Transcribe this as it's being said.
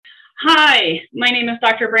Hi, my name is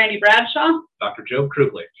Dr. Brandy Bradshaw. Dr. Joe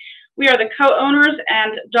Krugli. We are the co-owners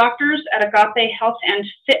and doctors at Agape Health and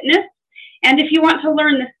Fitness. And if you want to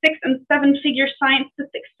learn the 6- and 7-figure science to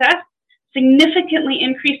success, significantly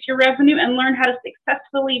increase your revenue, and learn how to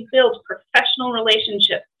successfully build professional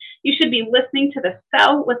relationships, you should be listening to the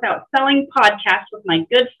Sell Without Selling podcast with my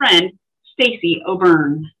good friend, Stacey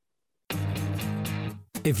O'Byrne.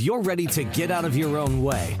 If you're ready to get out of your own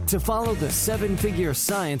way to follow the 7-figure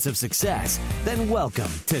science of success, then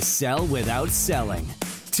welcome to Sell Without Selling.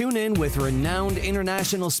 Tune in with renowned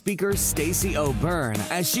international speaker Stacey O'Byrne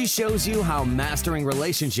as she shows you how mastering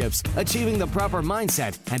relationships, achieving the proper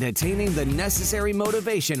mindset, and attaining the necessary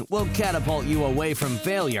motivation will catapult you away from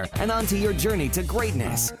failure and onto your journey to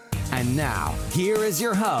greatness. And now, here is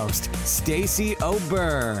your host, Stacey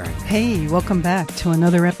O'Byrne. Hey, welcome back to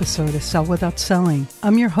another episode of Sell Without Selling.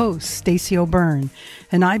 I'm your host, Stacey O'Byrne,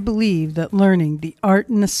 and I believe that learning the art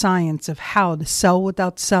and the science of how to sell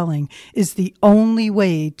without selling is the only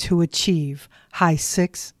way to achieve high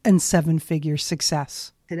 6- and 7-figure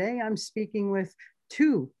success. Today, I'm speaking with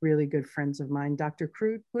two really good friends of mine, Dr.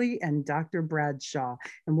 Krugli and Dr. Bradshaw,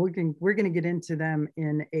 and we're going to get into them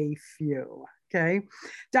in a few. Okay.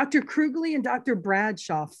 Dr. Krugli and Dr.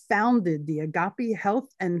 Bradshaw founded the Agape Health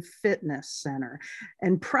and Fitness Center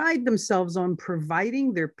and pride themselves on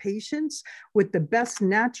providing their patients with the best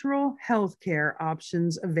natural health care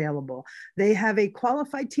options available. They have a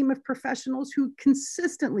qualified team of professionals who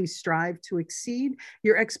consistently strive to exceed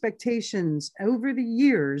your expectations. Over the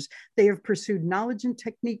years, they have pursued knowledge and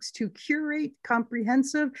techniques to curate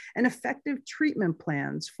comprehensive and effective treatment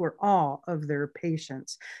plans for all of their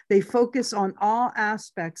patients. They focus on all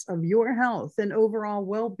aspects of your health and overall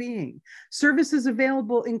well-being. Services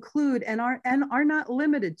available include and are not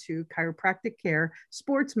limited to chiropractic care,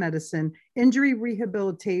 sports medicine, injury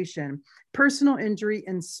rehabilitation, personal injury,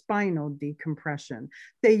 and spinal decompression.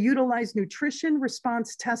 They utilize nutrition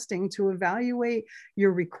response testing to evaluate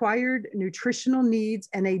your required nutritional needs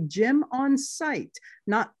and a gym on site,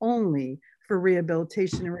 not only for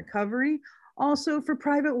rehabilitation and recovery, also for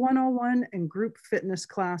private one-on-one and group fitness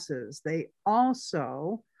classes. They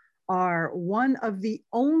also are one of the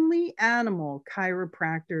only animal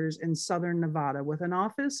chiropractors in Southern Nevada with an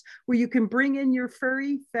office where you can bring in your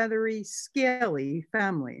furry, feathery, scaly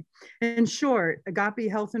family. In short,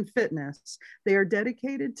 Agape Health and Fitness, they are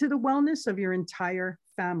dedicated to the wellness of your entire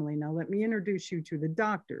family. Now, let me introduce you to the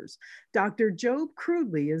doctors. Dr. Joe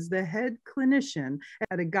Krugli is the head clinician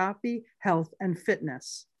at Agape Health and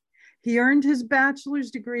Fitness. He earned his bachelor's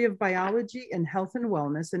degree of biology and health and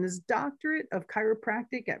wellness and his doctorate of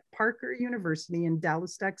chiropractic at Parker University in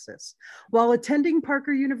Dallas, Texas. While attending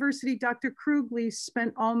Parker University, Dr. Krugli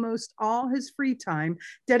spent almost all his free time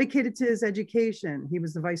dedicated to his education. He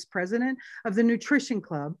was the vice president of the Nutrition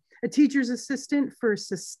Club, a teacher's assistant for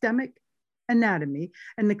systemic anatomy,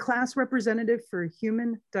 and the class representative for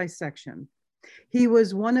human dissection. He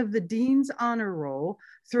was one of the dean's honor roll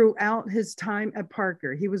throughout his time at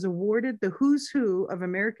Parker. He was awarded the who's who of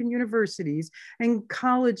American universities and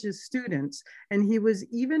colleges students, and he was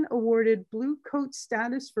even awarded Blue Coat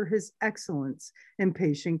status for his excellence in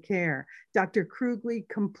patient care. Dr. Krugli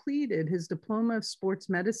completed his diploma of sports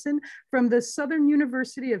medicine from the Southern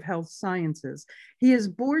University of Health Sciences. He is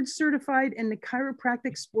board certified in the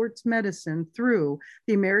chiropractic sports medicine through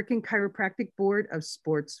the American Chiropractic Board of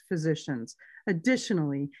Sports Physicians.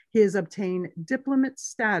 Additionally, he has obtained diplomate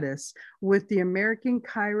status with the American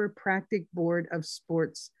Chiropractic Board of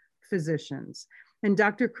Sports Physicians. In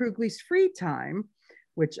Dr. Krugli's free time,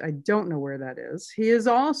 which I don't know where that is, he is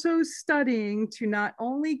also studying to not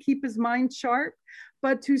only keep his mind sharp,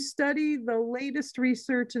 but to study the latest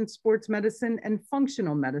research in sports medicine and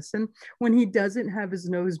functional medicine when he doesn't have his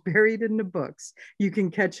nose buried in the books. You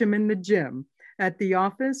can catch him in the gym, at the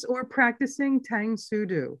office, or practicing Tang Soo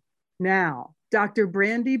Do. Now, Dr.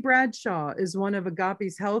 Brandy Bradshaw is one of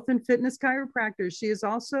Agape's health and fitness chiropractors. She is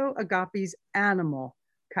also Agape's animal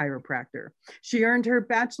chiropractor. She earned her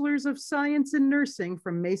Bachelor's of Science in Nursing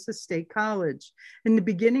from Mesa State College. In the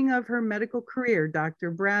beginning of her medical career, Dr.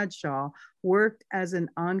 Bradshaw worked as an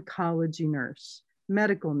oncology nurse,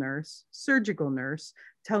 medical nurse, surgical nurse,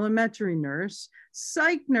 telemetry nurse,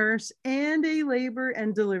 psych nurse, and a labor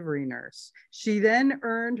and delivery nurse. She then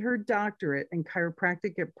earned her doctorate in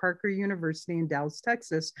chiropractic at Parker University in Dallas,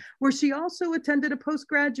 Texas, where she also attended a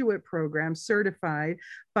postgraduate program certified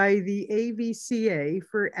by the AVCA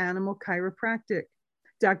for animal chiropractic.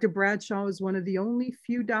 Dr. Bradshaw is one of the only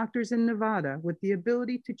few doctors in Nevada with the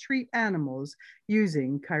ability to treat animals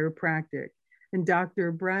using chiropractic. In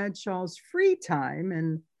Dr. Bradshaw's free time,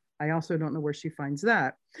 and I also don't know where she finds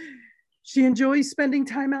that, She enjoys spending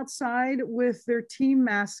time outside with their team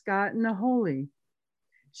mascot, Naholi.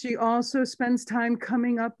 She also spends time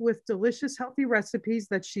coming up with delicious, healthy recipes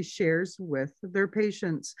that she shares with their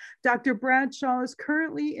patients. Dr. Bradshaw is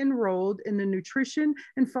currently enrolled in the Nutrition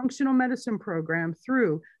and Functional Medicine program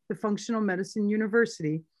through the Functional Medicine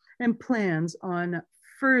University and plans on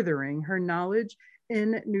furthering her knowledge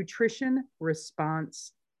in nutrition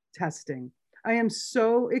response testing. I am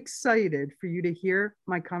so excited for you to hear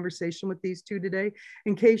my conversation with these two today.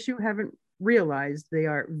 In case you haven't realized, they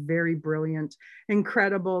are very brilliant,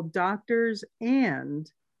 incredible doctors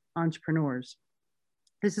and entrepreneurs.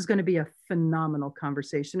 This is going to be a phenomenal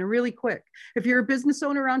conversation and really quick. If you're a business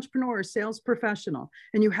owner, entrepreneur, or sales professional,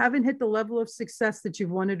 and you haven't hit the level of success that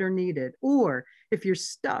you've wanted or needed, or if you're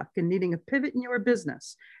stuck and needing a pivot in your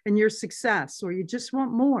business and your success, or you just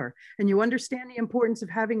want more, and you understand the importance of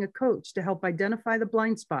having a coach to help identify the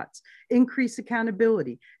blind spots, increase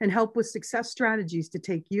accountability, and help with success strategies to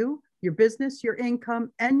take you, your business, your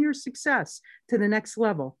income, and your success to the next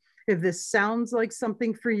level. If this sounds like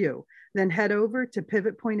something for you, then head over to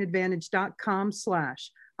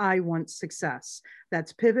pivotpointadvantage.com/I want success.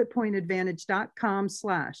 That's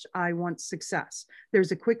pivotpointadvantage.com/I want success.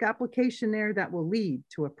 There's a quick application there that will lead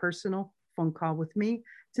to a personal phone call with me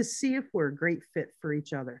to see if we're a great fit for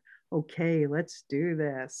each other. Okay, let's do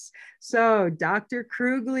this. So, Dr.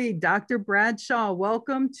 Krugli, Dr. Bradshaw,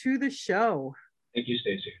 welcome to the show. Thank you,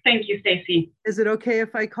 Stacy. Thank you, Stacy. Is it okay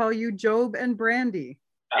if I call you Job and Brandy?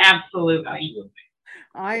 Absolutely. Absolutely.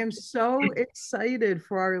 I am so excited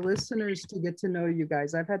for our listeners to get to know you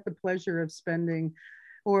guys. I've had the pleasure of spending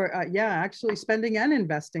and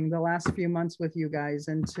investing the last few months with you guys,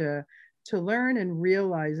 and to learn and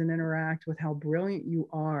realize and interact with how brilliant you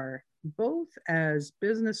are, both as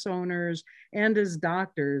business owners and as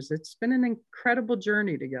doctors. It's been an incredible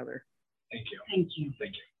journey together. Thank you. Thank you.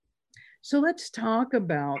 Thank you. So let's talk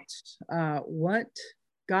about what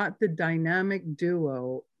got the dynamic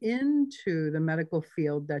duo into the medical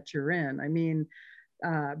field that you're in. I mean,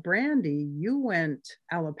 Brandy, you went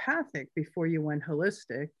allopathic before you went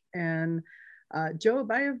holistic. And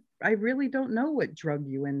Job, I really don't know what drug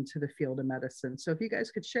you into the field of medicine. So if you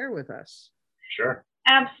guys could share with us. Sure.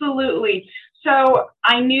 Absolutely. So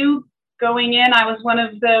I knew going in, I was one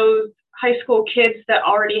of those high school kids that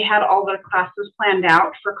already had all their classes planned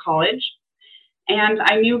out for college. And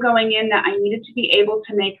I knew going in that I needed to be able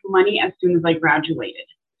to make money as soon as I graduated.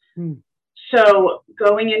 So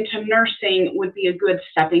going into nursing would be a good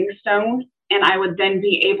stepping stone, and I would then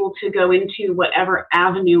be able to go into whatever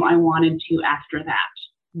avenue I wanted to after that.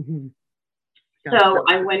 Gotcha. So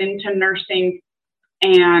I went into nursing,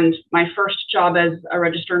 and my first job as a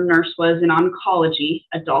registered nurse was in oncology,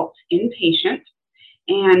 adult inpatient.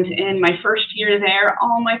 And in my first year there,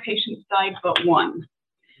 all my patients died but one.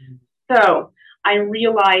 So I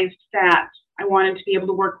realized that I wanted to be able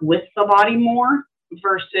to work with the body more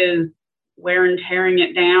versus wear and tearing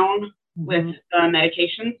it down with the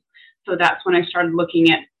medications. So that's when I started looking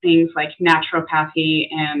at things like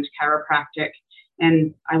naturopathy and chiropractic.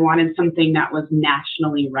 And I wanted something that was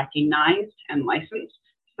nationally recognized and licensed.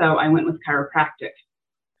 So I went with chiropractic.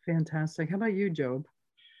 Fantastic. How about you, Job?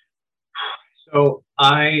 So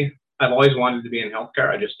I've always wanted to be in healthcare.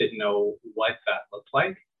 I just didn't know what that looked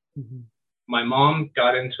like. My mom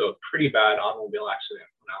got into a pretty bad automobile accident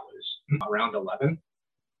when I was around 11.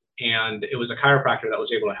 And it was a chiropractor that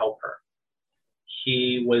was able to help her.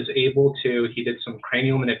 He did some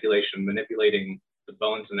cranial manipulation, manipulating the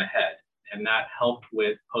bones in the head. And that helped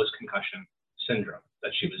with post-concussion syndrome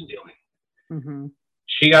that she was dealing with.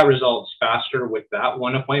 She got results faster with that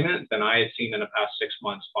one appointment than I had seen in the past 6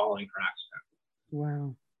 months following her accident.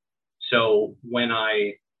 Wow. So when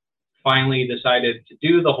I finally decided to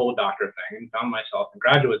do the whole doctor thing and found myself in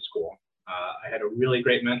graduate school, I had a really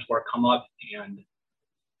great mentor come up and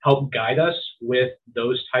help guide us with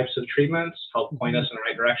those types of treatments, help point us in the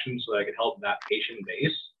right direction so that I could help that patient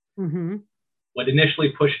base. What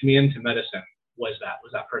initially pushed me into medicine was that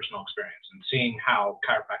personal experience and seeing how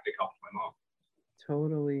chiropractic helped my mom.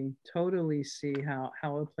 Totally see how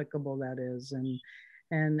applicable that is. And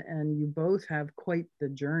you both have quite the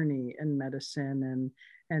journey in medicine,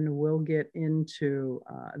 and we'll get into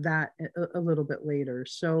that a little bit later.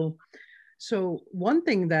 So one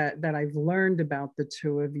thing that I've learned about the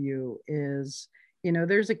two of you is,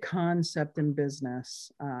 there's a concept in business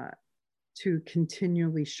to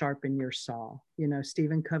continually sharpen your saw.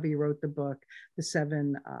 Stephen Covey wrote the book, The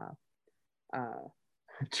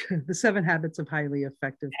Seven Habits of Highly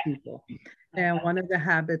Effective People. And one of the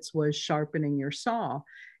habits was sharpening your saw.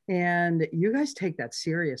 And you guys take that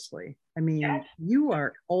seriously. I mean, Yes. you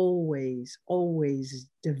are always, always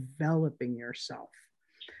developing yourself.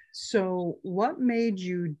 So what made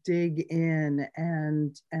you dig in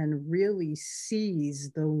and really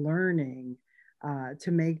seize the learning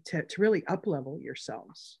to really up level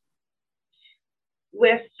yourselves?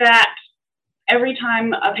 With that, every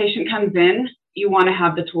time a patient comes in, you want to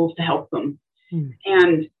have the tools to help them.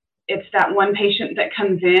 And it's that one patient that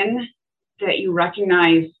comes in that you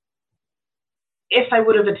recognize, if I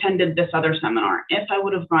would have attended this other seminar, if I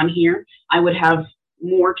would have gone here, I would have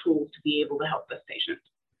more tools to be able to help this patient.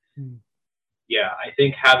 Yeah, I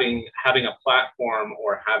think having a platform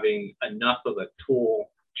or having enough of a tool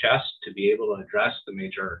chest to be able to address the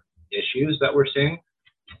major issues that we're seeing,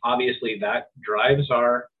 obviously that drives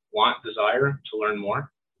our desire to learn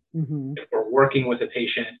more. If we're working with a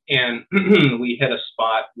patient and we hit a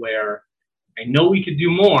spot where I know we could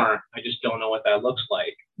do more, I just don't know what that looks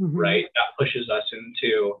like, right? That pushes us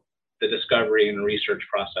into the discovery and the research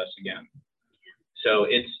process again. So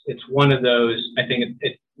it's one of those, I think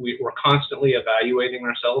we're constantly evaluating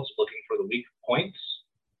ourselves, looking for the weak points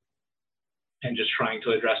and just trying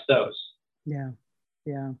to address those. Yeah.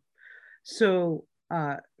 Yeah. So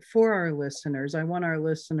for our listeners, I want our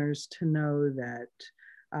listeners to know that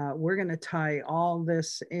we're going to tie all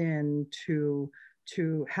this into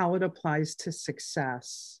how it applies to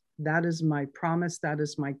success. That is my promise. That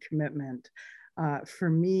is my commitment. For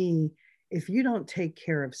me, if you don't take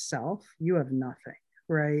care of self, you have nothing,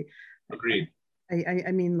 right? Agreed.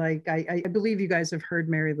 I mean, like, I believe you guys have heard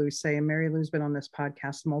Mary Lou say, and Mary Lou's been on this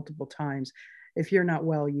podcast multiple times, if you're not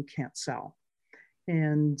well, you can't sell.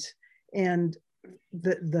 And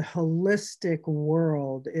the holistic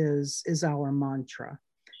world is our mantra.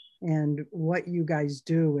 And what you guys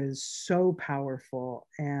do is so powerful,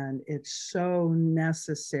 and it's so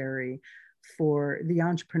necessary for the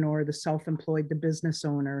entrepreneur, the self-employed, the business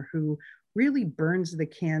owner who really burns the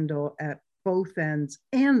candle at both ends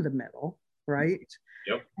and the middle, right?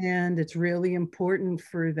 Yep. And it's really important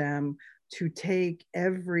for them to take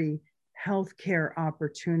every healthcare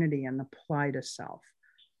opportunity and apply to self.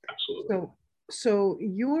 Absolutely. So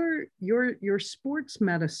your sports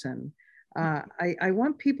medicine, I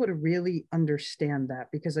want people to really understand that,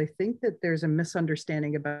 because I think that there's a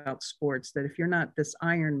misunderstanding about sports, that if you're not this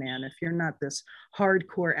Ironman, if you're not this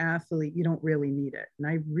hardcore athlete, you don't really need it. And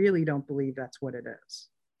I really don't believe that's what it is.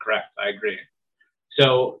 Correct. I agree.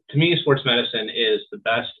 So to me, sports medicine is the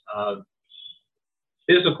best of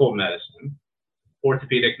physical medicine,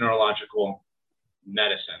 orthopedic, neurological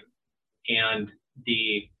medicine. And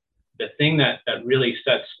the thing that really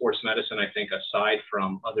sets sports medicine, I think, aside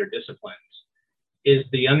from other disciplines, is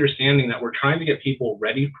the understanding that we're trying to get people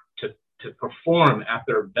ready to perform at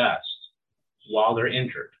their best while they're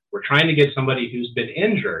injured. We're trying to get somebody who's been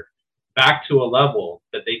injured back to a level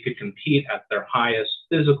that they could compete at their highest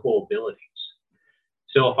physical abilities.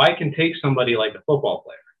 So if I can take somebody like a football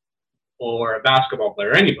player or a basketball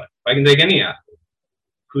player, anybody, if I can take any athlete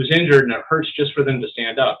who's injured and it hurts just for them to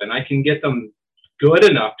stand up, and I can get them good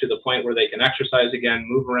enough to the point where they can exercise again,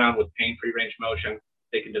 move around with pain-free range of motion,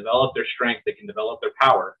 they can develop their strength, they can develop their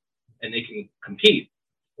power, and they can compete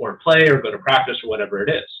or play or go to practice or whatever it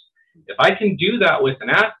is. If I can do that with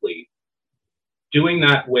an athlete, doing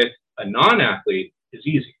that with a non-athlete is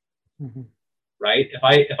easy, right? If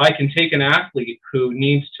I can take an athlete who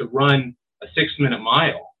needs to run a 6-minute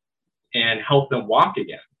mile and help them walk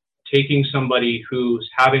again, taking somebody who's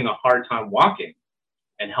having a hard time walking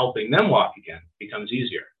and helping them walk again becomes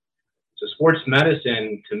easier. So sports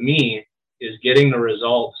medicine, to me, is getting the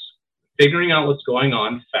results, figuring out what's going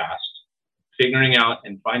on fast, figuring out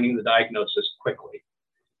and finding the diagnosis quickly,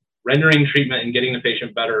 rendering treatment and getting the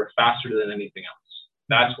patient better faster than anything else.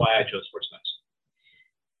 That's why I chose sports medicine.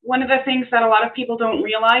 One of the things that a lot of people don't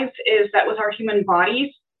realize is that with our human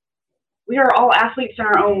bodies, we are all athletes in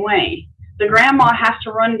our own way. The grandma has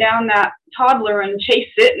to run down that toddler and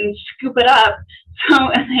chase it and scoop it up. So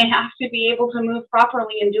they have to be able to move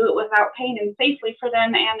properly and do it without pain and safely for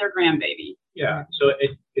them and their grandbaby. Yeah. So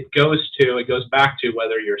it goes back to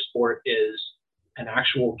whether your sport is an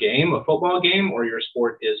actual game, a football game, or your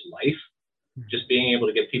sport is life. Just being able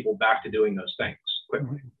to get people back to doing those things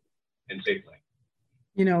quickly and safely.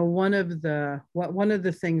 You know, one of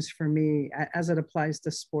the things for me, as it applies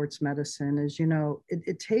to sports medicine, is, you know,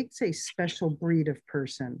 it takes a special breed of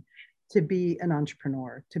person to be an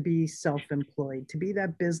entrepreneur, to be self-employed, to be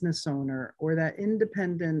that business owner or that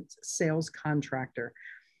independent sales contractor.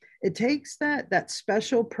 It takes that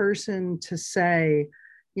special person to say,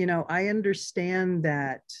 you know, I understand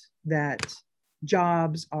that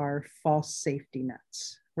jobs are false safety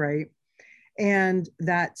nets, right? And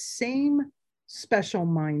that same special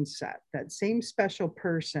mindset, that same special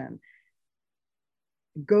person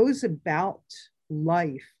goes about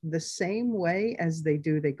life the same way as they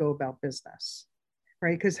go about business,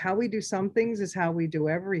 right? Because how we do some things is how we do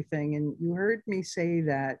everything. And you heard me say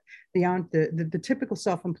that the typical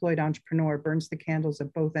self-employed entrepreneur burns the candles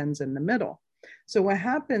at both ends in the middle. So what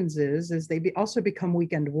happens is they also become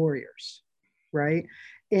weekend warriors, right?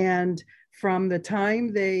 And from the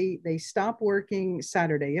time they stop working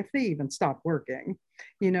Saturday, if they even stop working,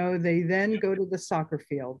 they then go to the soccer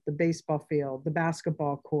field, the baseball field, the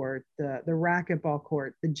basketball court, the racquetball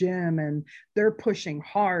court, the gym, and they're pushing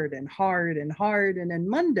hard and hard and hard. And then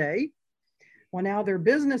Monday, well, now their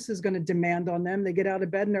business is going to demand on them. They get out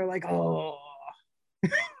of bed and they're like, oh.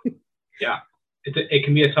 Yeah, it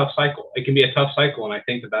can be a tough cycle. It can be a tough cycle. And I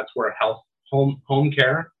think that's where home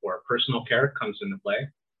care or personal care comes into play,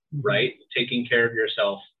 right? Taking care of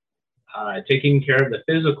yourself, taking care of the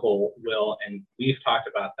physical will, and we've talked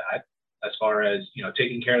about that as far as,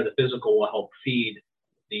 taking care of the physical will help feed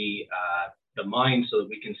the mind so that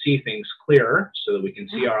we can see things clearer, so that we can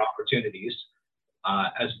see our opportunities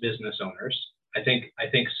as business owners. I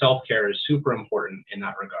think self-care is super important in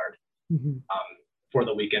that regard for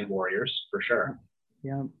the weekend warriors, for sure.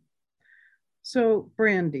 Yeah. So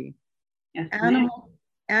Brandy, yes,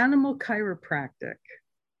 animal chiropractic.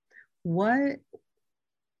 What,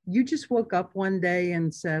 you just woke up one day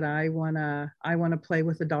and said, I wanna play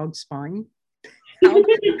with a dog's spine? How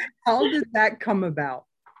did that come about?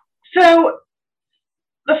 So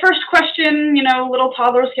the first question, little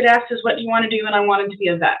toddlers get asked is, what do you want to do? And I wanted to be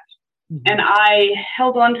a vet. And I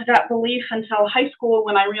held on to that belief until high school,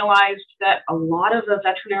 when I realized that a lot of a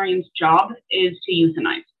veterinarian's job is to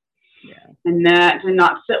euthanize. Yeah. And that did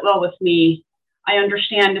not sit well with me. I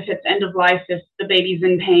understand if it's end of life, if the baby's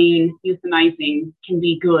in pain, euthanizing can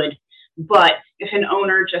be good. But if an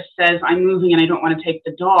owner just says, I'm moving and I don't want to take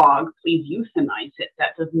the dog, please euthanize it,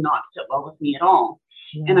 that does not sit well with me at all.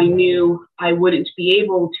 Yeah. And I knew I wouldn't be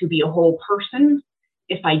able to be a whole person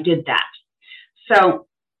if I did that. So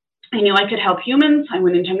I knew I could help humans. I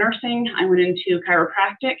went into nursing. I went into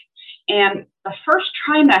chiropractic. And the first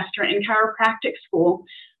trimester in chiropractic school,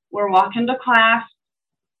 we're walking to class,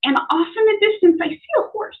 and off in the distance, I see a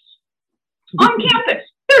horse on campus.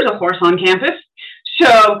 There's a horse on campus.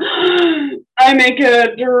 So I make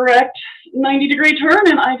a direct 90-degree turn,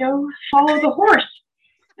 and I go follow the horse.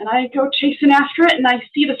 And I go chasing after it, and I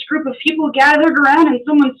see this group of people gathered around, and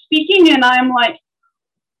someone's speaking, and I'm like,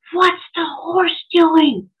 what's the horse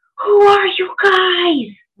doing? Who are you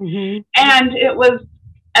guys? And it was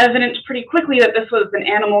evident pretty quickly that this was an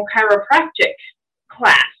animal chiropractic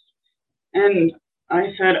class. And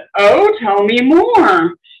I said, oh, tell me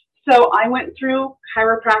more. So I went through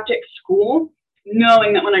chiropractic school,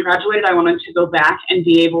 knowing that when I graduated, I wanted to go back and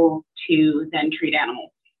be able to then treat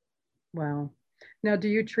animals. Wow. Now, do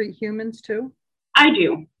you treat humans too? I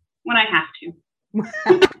do, when I have to.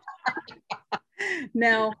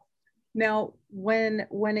 Now,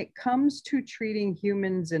 when it comes to treating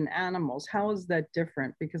humans and animals, how is that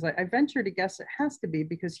different? Because I venture to guess it has to be,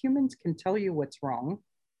 because humans can tell you what's wrong,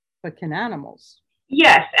 but can animals?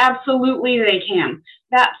 Yes, absolutely they can.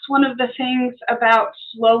 That's one of the things about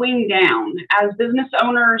slowing down. As business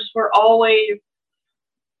owners, we're always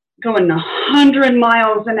going 100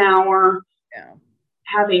 miles an hour,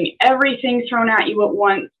 having everything thrown at you at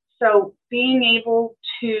once. So being able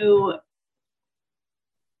to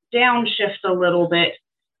downshift a little bit,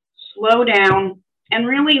 slow down, and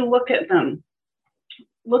really look at them,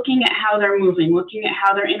 looking at how they're moving, looking at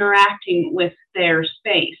how they're interacting with their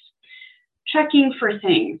space, checking for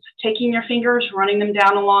things, taking your fingers, running them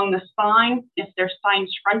down along the spine. If their spine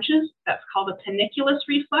scrunches, that's called a panniculus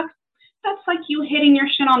reflex. That's like you hitting your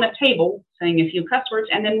shin on the table, saying a few cuss words,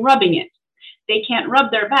 and then rubbing it. They can't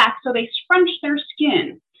rub their back, so they scrunch their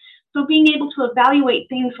skin. So being able to evaluate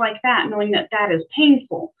things like that, knowing that that is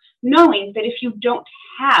painful, knowing that if you don't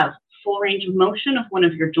have full range of motion of one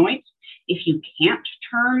of your joints, if you can't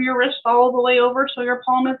turn your wrist all the way over so your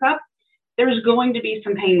palm is up, there's going to be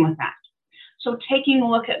some pain with that. So taking a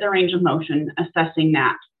look at the range of motion, assessing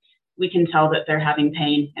that, we can tell that they're having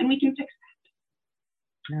pain, and we can fix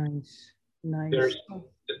that. Nice.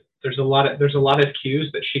 There's a lot of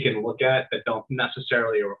cues that she can look at that don't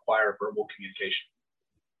necessarily require verbal communication,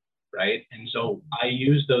 right? And so I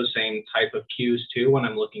use those same type of cues too when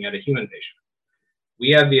I'm looking at a human patient.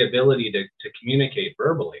 We have the ability to communicate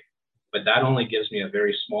verbally, but that only gives me a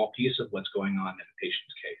very small piece of what's going on in a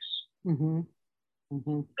patient's case.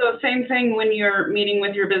 Mm-hmm. So same thing when you're meeting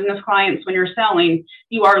with your business clients, when you're selling,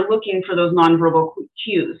 you are looking for those nonverbal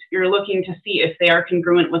cues. You're looking to see if they are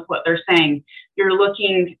congruent with what they're saying. You're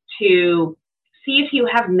looking to see if you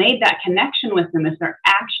have made that connection with them, if they're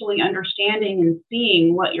actually understanding and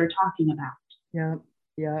seeing what you're talking about. Yeah,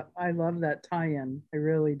 yeah, I love that tie-in. I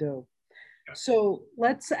really do. So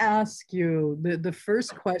let's ask you the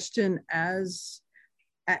first question as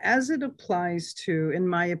it applies to, in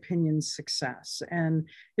my opinion, success. And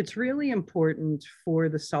it's really important for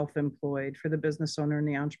the self-employed, for the business owner and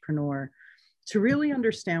the entrepreneur to really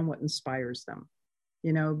understand what inspires them,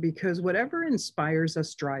 because whatever inspires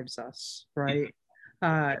us drives us, right?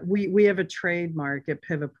 We have a trademark at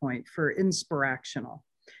Pivot Point for inspirational.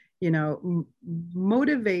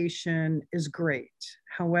 Motivation is great.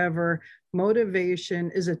 However,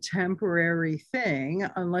 motivation is a temporary thing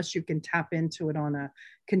unless you can tap into it on a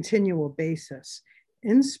continual basis.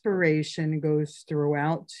 Inspiration goes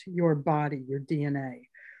throughout your body, your DNA,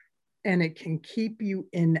 and it can keep you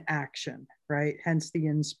in action, right? Hence the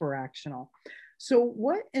inspirational. So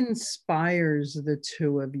what inspires the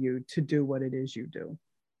two of you to do what it is you do?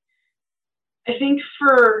 I think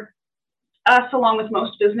for us, along with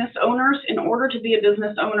most business owners, in order to be a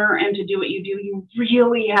business owner and to do what you do, you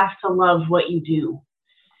really have to love what you do.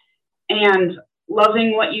 And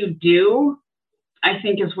loving what you do, I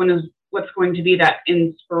think, is what's going to be that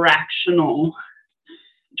inspirational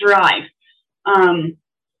drive.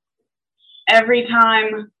 Every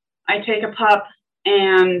time I take a pup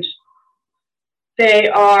and they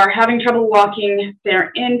are having trouble walking,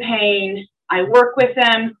 they're in pain, I work with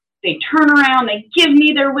them, they turn around, they give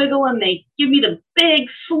me their wiggle, and they give me the big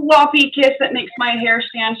floppy kiss that makes my hair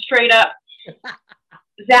stand straight up.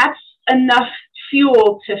 That's enough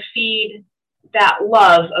fuel to feed that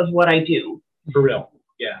love of what I do. For real.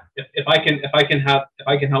 Yeah. If I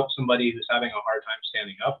can help somebody who's having a hard time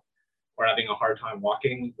standing up or having a hard time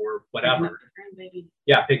walking or whatever.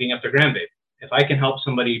 Yeah, picking up their grandbaby. If I can help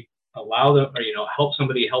somebody allow them, or help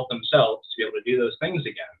somebody help themselves to be able to do those things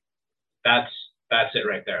again, that's it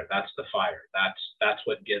right there. That's the fire. That's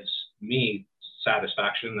what gives me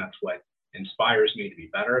satisfaction. That's what inspires me to be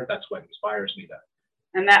better. That's what inspires me to.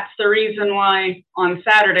 And that's the reason why on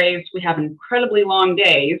Saturdays we have incredibly long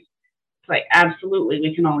days. It's like, absolutely,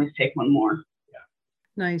 we can always take one more. Yeah.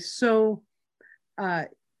 Nice. So,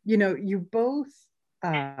 you both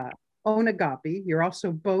own Agape. You're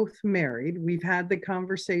also both married. We've had the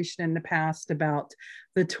conversation in the past about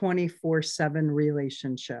the 24/7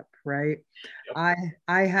 relationship, right? Yep.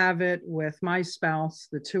 I have it with my spouse.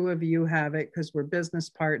 The two of you have it because we're business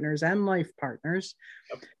partners and life partners.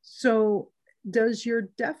 Yep. So does your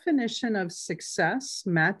definition of success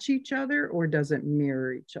match each other, or does it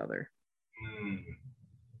mirror each other?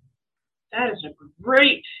 That is a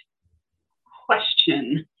great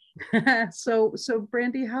question. So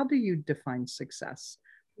Brandy, how do you define success?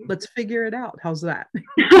 Let's figure it out. How's that?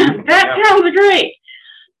 That sounds great.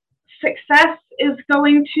 Success is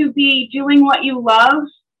going to be doing what you love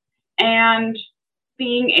and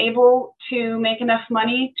being able to make enough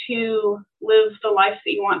money to live the life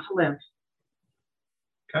that you want to live.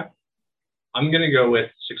 Okay. I'm going to go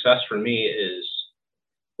with success for me is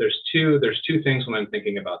there's two things when I'm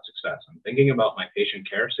thinking about success. I'm thinking about my patient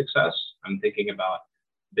care success. I'm thinking about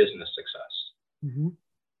business success. Mm-hmm.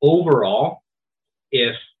 Overall,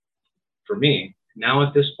 if for me now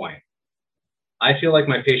at this point, I feel like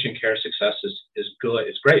my patient care success is good,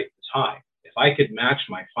 it's great, it's high. If I could match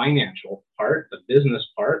my financial part, the business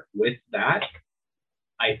part with that,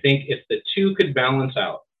 I think if the two could balance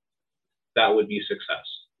out, that would be success.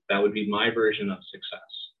 That would be my version of success.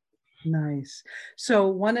 Nice. So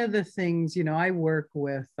one of the things, I work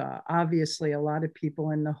with, obviously a lot of people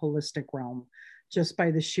in the holistic realm. Just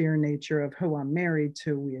by the sheer nature of who I'm married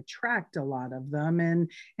to, we attract a lot of them. And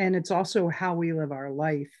it's also how we live our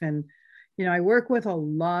life. And, I work with a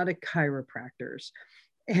lot of chiropractors.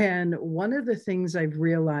 And one of the things I've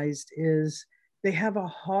realized is they have a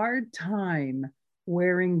hard time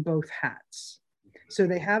wearing both hats. So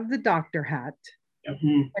they have the doctor hat,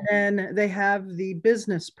 mm-hmm. and then they have the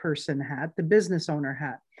business person hat, the business owner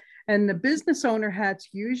hat. And the business owner hat's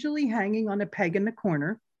usually hanging on a peg in the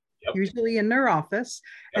corner. Yep. Usually in their office,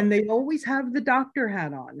 yep. And they always have the doctor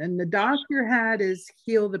hat on, and the doctor hat is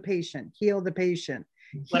heal the patient,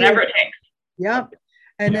 whatever it takes. Yep.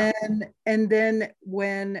 And then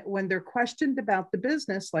when they're questioned about the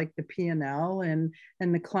business, like the P&L and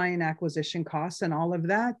the client acquisition costs and all of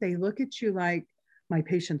that, they look at you like, my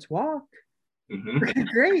patients walk. Mm-hmm.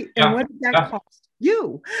 Great. Yeah. And what did that cost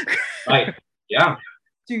you? Right. Yeah.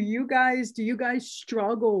 Do you guys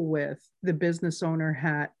struggle with the business owner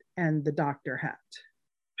hat and the doctor hat?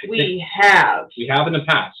 We have in the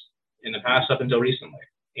past up until recently.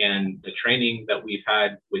 And the training that we've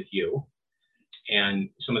had with you and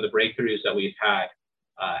some of the breakthroughs that we've had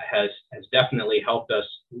has definitely helped us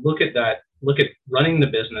look at running the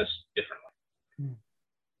business differently.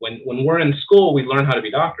 When we're in school, we learn how to be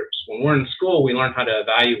doctors. When we're in school, we learn how to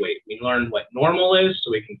evaluate. We learn what normal is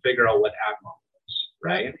so we can figure out what abnormal is,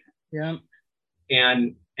 right? Yeah.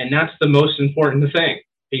 And that's the most important thing,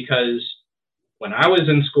 because when I was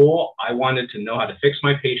in school, I wanted to know how to fix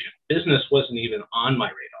my patient. Business wasn't even on my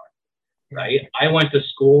radar, right? I went to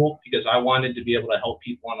school because I wanted to be able to help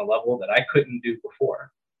people on a level that I couldn't do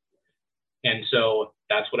before. And so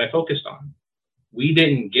that's what I focused on. We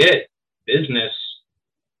didn't get business,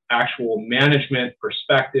 actual management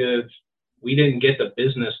perspective. We didn't get the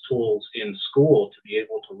business tools in school to be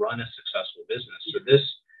able to run a successful business. So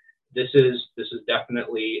this is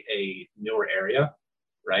definitely a newer area,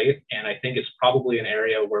 right? And I think it's probably an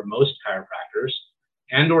area where most chiropractors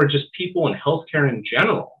and or just people in healthcare in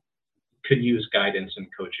general could use guidance and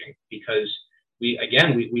coaching, because we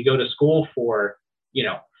go to school for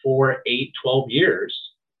 4, 8, 12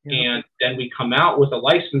 years, and then we come out with a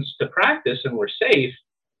license to practice and we're safe,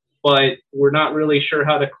 but we're not really sure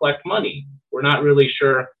how to collect money. We're not really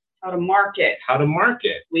sure how to market.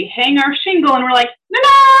 We hang our shingle and we're like, no!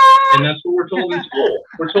 And that's what we're told in school.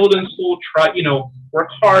 We're told in school, work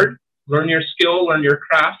hard, learn your skill, learn your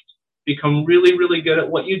craft, become really, really good at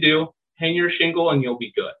what you do, hang your shingle, and you'll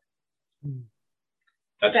be good.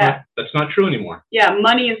 That's not true anymore. Yeah,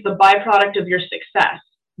 money is the byproduct of your success.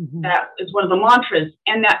 Mm-hmm. That is one of the mantras,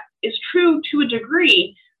 and that is true to a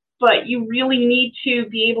degree, but you really need to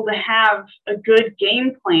be able to have a good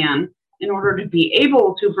game plan in order to be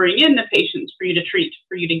able to bring in the patients for you to treat,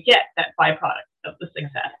 for you to get that byproduct of the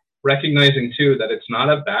success. Recognizing too that it's not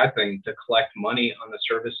a bad thing to collect money on the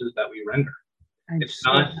services that we render. It's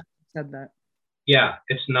not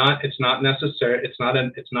necessary. It's not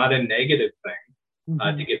a negative thing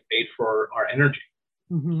to get paid for our energy.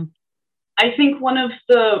 Mm-hmm. I think one of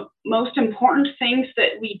the most important things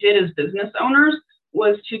that we did as business owners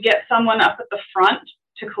was to get someone up at the front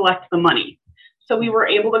to collect the money. So we were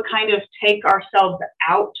able to kind of take ourselves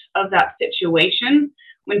out of that situation.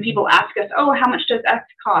 When people ask us, oh, how much does X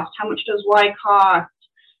cost? How much does Y cost?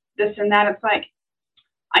 This and that. It's like,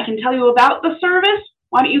 I can tell you about the service.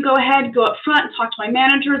 Why don't you go ahead, go up front, and talk to my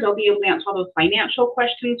manager. They'll be able to answer all those financial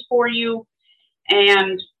questions for you.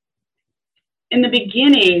 And in the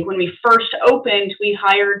beginning, when we first opened, we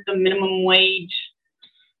hired the minimum wage.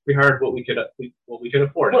 We hired what we could afford.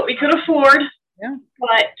 What we could afford. Yeah.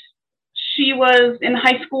 But she was in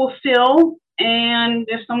high school still, and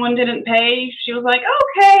if someone didn't pay, she was like,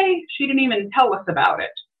 okay. She didn't even tell us about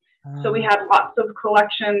it. So we had lots of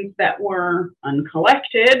collections that were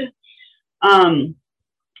uncollected. And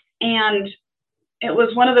it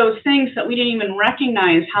was one of those things that we didn't even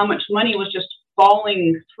recognize how much money was just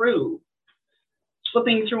falling through,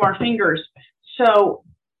 slipping through our fingers. So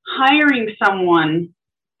hiring someone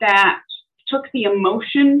that took the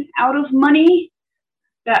emotion out of money,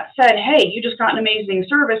 that said, hey, you just got an amazing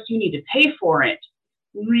service, you need to pay for it,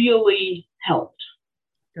 really helped.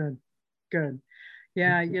 Good.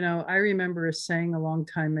 Yeah, I remember a saying a long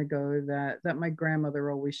time ago that my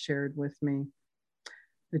grandmother always shared with me.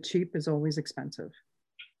 The cheap is always expensive.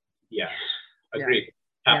 Yes, agreed.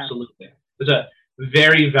 Yeah. Absolutely. It's a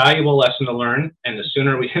very valuable lesson to learn, and the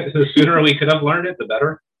sooner we could have learned it, the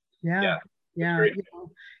better. Yeah.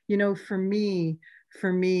 For me,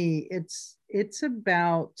 it's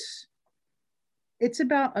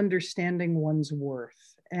about understanding one's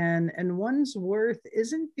worth, and one's worth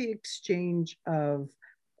isn't the exchange of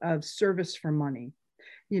service for money.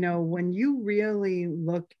 When you really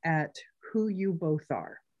look at who you both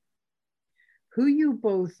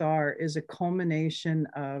are is a culmination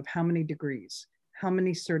of how many degrees, how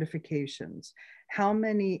many certifications, how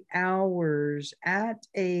many hours at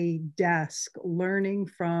a desk learning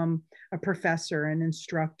from a professor, an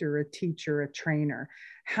instructor, a teacher, a trainer,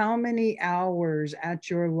 how many hours at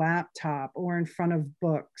your laptop or in front of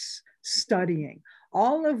books studying,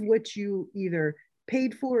 all of which you either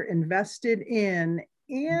paid for, invested in,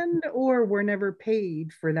 and or were never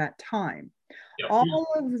paid for that time. Yep. All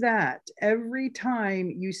of that, every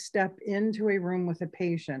time you step into a room with a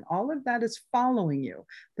patient, all of that is following you.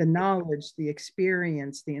 The knowledge, the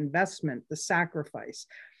experience, the investment, the sacrifice.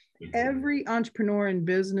 Every entrepreneur and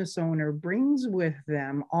business owner brings with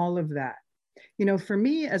them all of that. For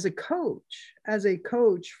me as a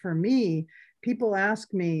coach, for me, people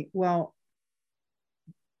ask me, well,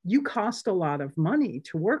 you cost a lot of money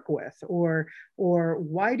to work with, or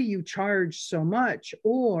why do you charge so much,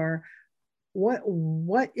 or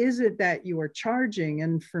what is it that you are charging?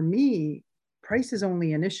 And for me, price is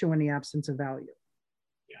only an issue in the absence of value.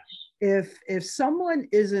 If someone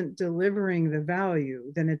isn't delivering the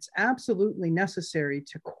value, then it's absolutely necessary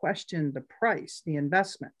to question the price, the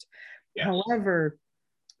investment. Yes. However,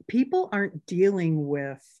 people aren't dealing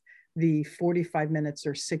with the 45 minutes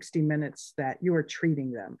or 60 minutes that you're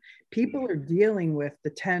treating them. People are dealing with the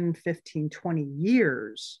 10, 15, 20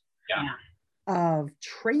 years of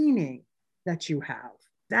training that you have.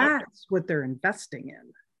 That's what they're investing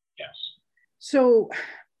in. Yes. So,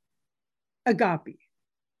 Agape,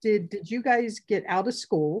 did you guys get out of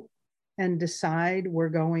school and decide we're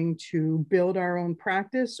going to build our own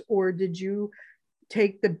practice, or did you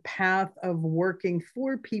take the path of working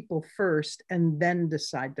for people first and then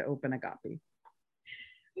decide to open Agape?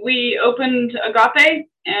 We opened Agape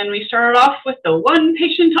and we started off with the one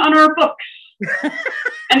patient on our books.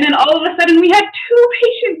 And then all of a sudden we had 2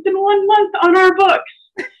 patients in 1 month on our books.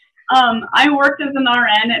 I worked as an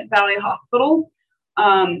RN at Valley Hospital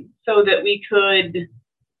so that we could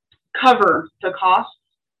cover the cost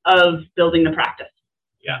of building the practice.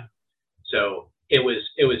 Yeah. So it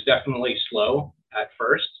was definitely slow at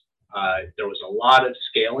first. There was a lot of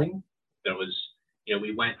scaling. There was,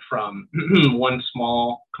 we went from one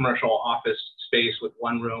small commercial office space with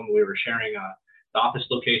 1 room. We were sharing the office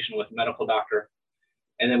location with a medical doctor.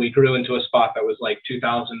 And then we grew into a spot that was like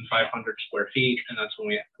 2,500 square feet. And that's when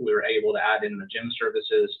we were able to add in the gym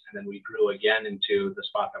services. And then we grew again into the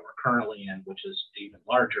spot that we're currently in, which is even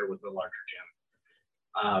larger with a larger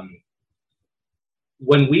gym.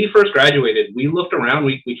 When we first graduated, we looked around,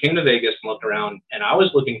 we came to Vegas and looked around, and I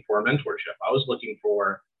was looking for mentorship. I was looking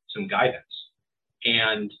for some guidance.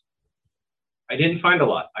 And I didn't find a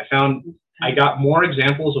lot. I got more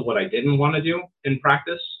examples of what I didn't want to do in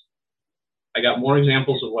practice. I got more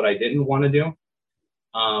examples of what I didn't want to do.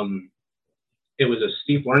 It was a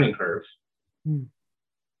steep learning curve.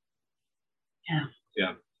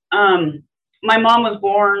 Yeah. My mom was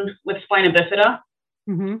born with spina bifida.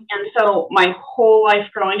 Mm-hmm. And so my whole life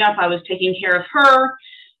growing up, I was taking care of her,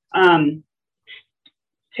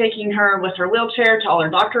 taking her with her wheelchair to all her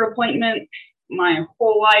doctor appointments my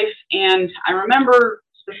whole life. And I remember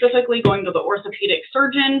specifically going to the orthopedic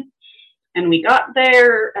surgeon, and we got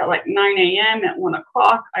there at like 9 a.m. At 1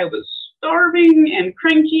 o'clock. I was starving and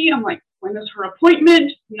cranky. I'm like, when is her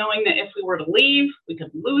appointment? Knowing that if we were to leave, we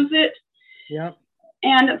could lose it. Yep.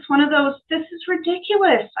 And it's one of those, this is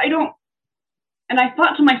ridiculous. And I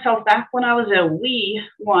thought to myself back when I was a wee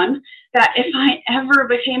one, that if I ever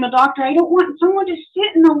became a doctor, I don't want someone to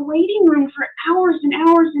sit in the waiting room for hours and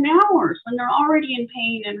hours and hours when they're already in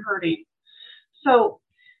pain and hurting. So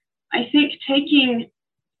I think taking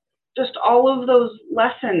just all of those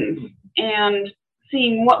lessons and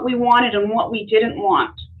seeing what we wanted and what we didn't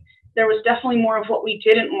want. There was definitely more of what we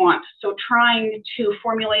didn't want. So trying to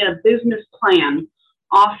formulate a business plan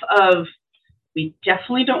off of, we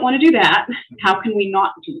definitely don't want to do that. How can we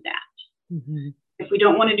not do that? Mm-hmm. If we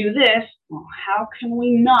don't want to do this, well, how can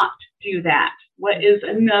we not do that? What is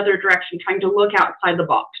another direction? Trying to look outside the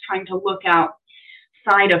box, trying to look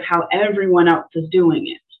outside of how everyone else is doing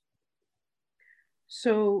it.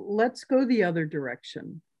 So let's go the other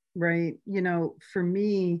direction, right? For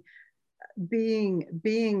me,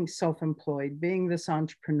 being self-employed, being this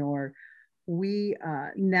entrepreneur, we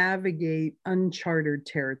navigate uncharted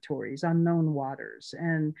territories, unknown waters.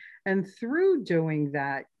 And through doing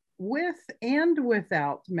that, with and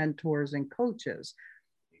without mentors and coaches,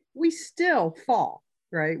 we still fall,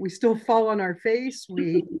 right? We still fall on our face.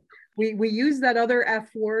 We use that other F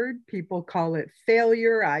word. People call it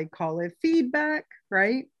failure. I call it feedback,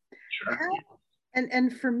 right? Sure.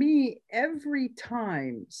 And for me, every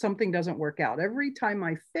time something doesn't work out, every time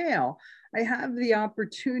I fail, I have the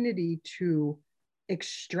opportunity to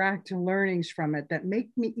extract learnings from it that make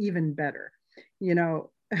me even better.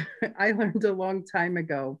 I learned a long time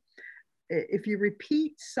ago, if you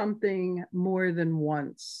repeat something more than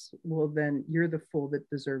once, well, then you're the fool that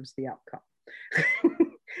deserves the outcome.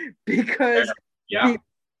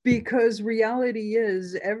 Because reality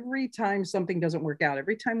is, every time something doesn't work out,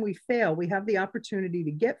 every time we fail, we have the opportunity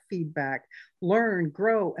to get feedback, learn,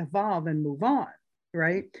 grow, evolve, and move on,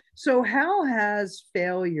 right? So how has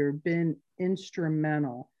failure been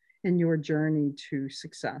instrumental in your journey to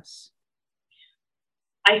success?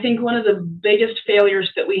 I think one of the biggest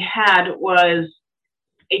failures that we had was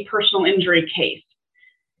a personal injury case.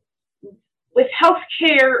 With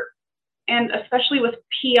healthcare, and especially with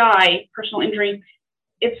PI, personal injury,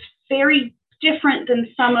 it's very different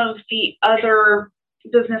than some of the other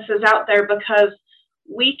businesses out there, because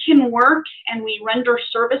we can work and we render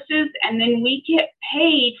services and then we get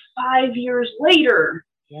paid 5 years later.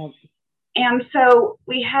 Yep. And so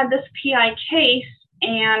we had this PI case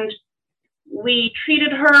and we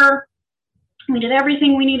treated her. We did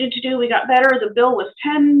everything we needed to do. We got better. The bill was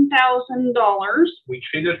 $10,000. We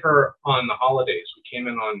treated her on the holidays. We came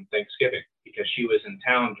in on Thanksgiving because she was in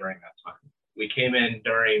town during that time. We came in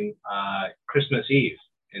during Christmas Eve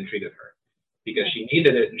and treated her because she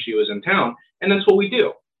needed it and she was in town. And that's what we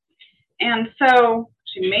do. And so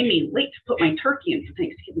she made me late to put my turkey in for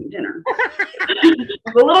Thanksgiving dinner. I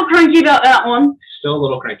was a little cranky about that one. Still a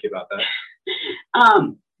little cranky about that.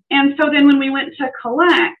 And so then when we went to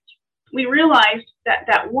collect, we realized that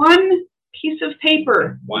that one piece of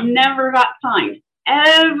paper never got signed.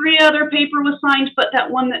 Every other paper was signed, but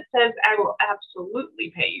that one that says, I will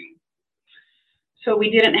absolutely pay you. So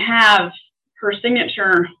we didn't have her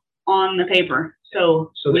signature on the paper.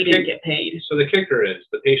 So we didn't get paid. So the kicker is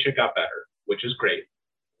the patient got better, which is great.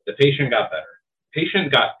 The patient got better.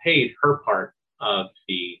 Patient got paid her part of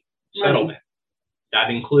the settlement. That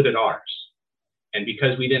included ours. And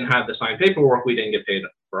because we didn't have the signed paperwork, we didn't get paid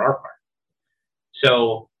for our part.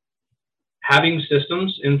 So having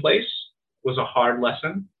systems in place was a hard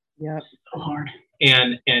lesson. Yeah, so hard.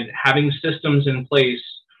 And having systems in place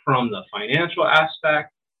from the financial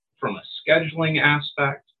aspect, from a scheduling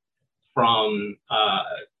aspect, from,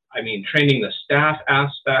 training the staff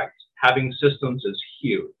aspect, having systems is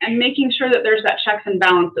huge. And making sure that there's that checks and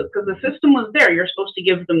balances, because the system was there. You're supposed to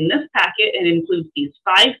give them this packet and it includes these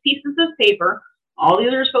 5 pieces of paper. All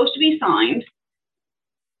these are supposed to be signed,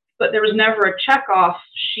 but there was never a check-off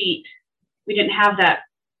sheet. We didn't have that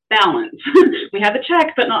balance. We had the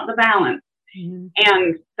check, but not the balance. Mm-hmm.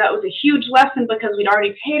 And that was a huge lesson because we'd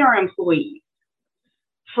already paid our employees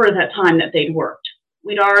for that time that they'd worked.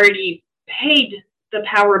 We'd already paid the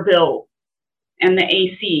power bill and the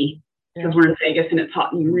AC because we're in Vegas and it's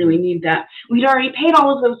hot and you really need that. We'd already paid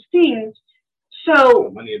all of those things. So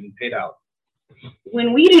the money had been paid out.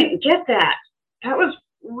 When we didn't get that, that was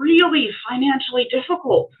really financially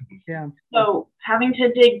difficult. Yeah. So having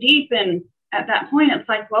to dig deep, and at that point, it's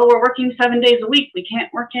like, well, we're working 7 days a week. We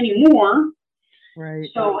can't work anymore. Right.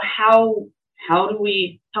 So how do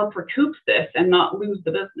we help recoup this and not lose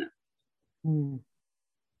the business? Hmm.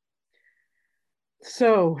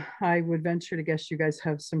 So I would venture to guess you guys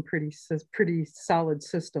have some pretty solid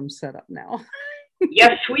systems set up now.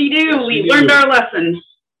 Yes, we do. Yes, we learned our lesson.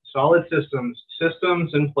 Solid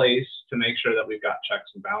systems in place to make sure that we've got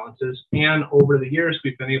checks and balances. And over the years,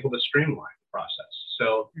 we've been able to streamline the process.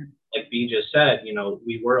 So like Bea just said,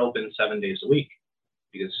 we were open 7 days a week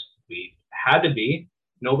because we had to be.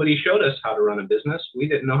 Nobody showed us how to run a business. We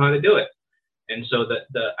didn't know how to do it. And so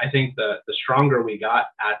I think the stronger we got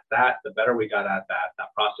at that, the better we got at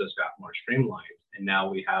that process got more streamlined. And now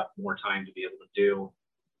we have more time to be able to do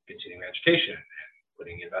continuing education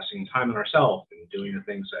and investing time in ourselves and doing the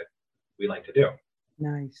things that we like to do.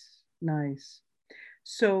 Nice.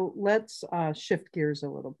 So let's shift gears a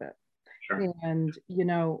little bit. Sure. And,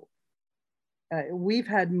 we've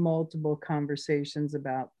had multiple conversations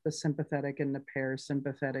about the sympathetic and the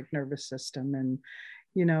parasympathetic nervous system. And,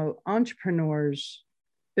 entrepreneurs,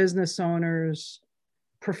 business owners,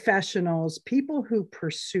 professionals, people who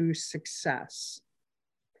pursue success,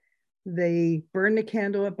 they burn the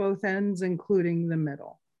candle at both ends, including the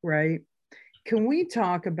middle, right? Can we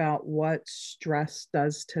talk about what stress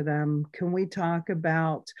does to them? Can we talk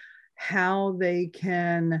about how they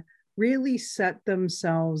can really set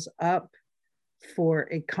themselves up for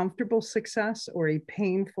a comfortable success or a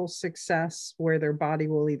painful success where their body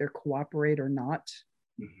will either cooperate or not?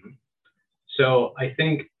 Mm-hmm. So I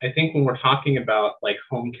think when we're talking about like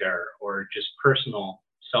home care or just personal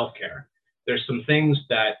self-care, there's some things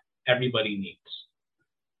that everybody needs.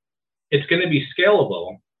 It's going to be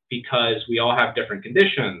scalable because we all have different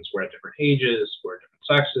conditions. We're at different ages, we're at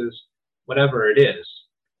different sexes, whatever it is.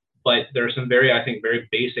 But there are some very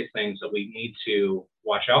basic things that we need to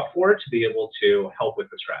watch out for to be able to help with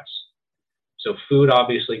the stress. So food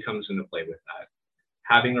obviously comes into play with that.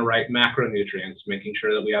 Having the right macronutrients, making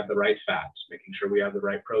sure that we have the right fats, making sure we have the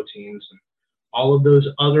right proteins, and all of those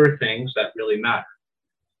other things that really matter.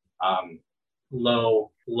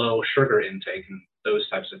 Low sugar intake and those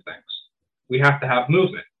types of things. We have to have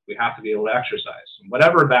movement. We have to be able to exercise. And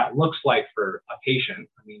whatever that looks like for a patient,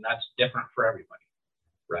 that's different for everybody,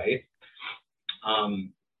 right?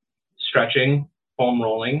 Stretching, foam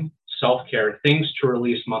rolling, self-care, things to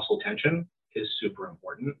release muscle tension is super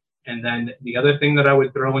important. And then the other thing that I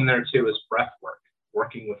would throw in there too is breath work,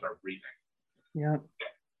 working with our breathing. Yeah.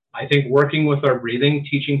 I think working with our breathing,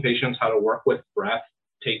 teaching patients how to work with breath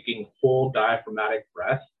taking full diaphragmatic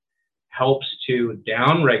breath helps to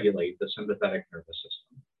down-regulate the sympathetic nervous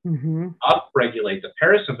system, up-regulate the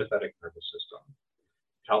parasympathetic nervous system.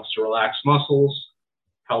 It helps to relax muscles,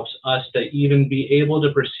 helps us to even be able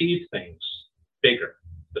to perceive things bigger.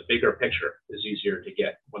 The bigger picture is easier to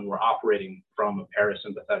get when we're operating from a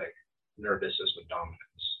parasympathetic nervous system dominance.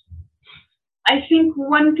 I think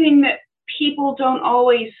one thing that people don't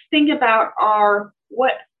always think about are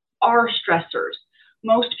what are stressors.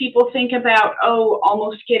 Most people think about, oh,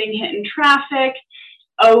 almost getting hit in traffic,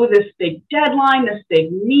 oh, this big deadline, this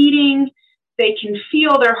big meeting. They can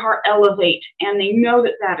feel their heart elevate, and they know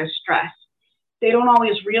that that is stress. They don't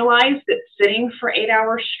always realize that sitting for 8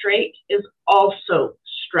 hours straight is also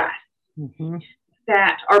stress.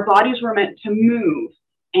 That our bodies were meant to move.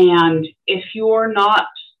 And if you're not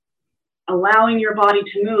allowing your body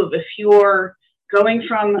to move, if you're going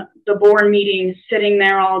from the board meeting, sitting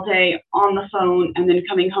there all day on the phone, and then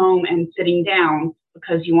coming home and sitting down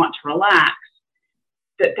because you want to relax,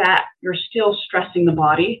 that you're still stressing the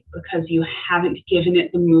body because you haven't given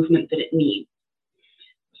it the movement that it needs.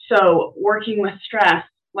 So working with stress,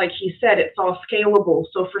 like he said, it's all scalable.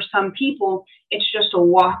 So for some people, it's just a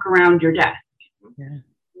walk around your desk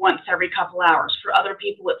once every couple hours. For other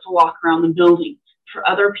people, it's a walk around the building. For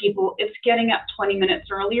other people, it's getting up 20 minutes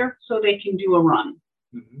earlier so they can do a run.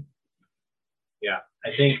 Yeah,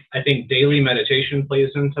 I think daily meditation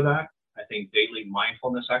plays into that. I think daily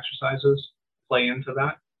mindfulness exercises play into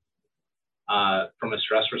that from a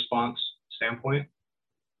stress response standpoint.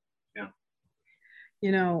 Yeah.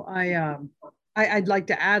 You know, I'd like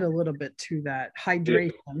to add a little bit to that.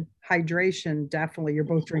 Hydration, definitely. You're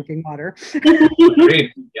both drinking water.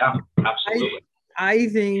 Agreed. Yeah, absolutely. I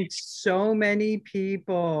think so many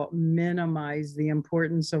people minimize the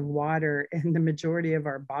importance of water, and the majority of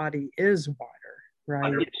our body is water,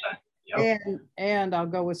 right? 100%. Yep. And I'll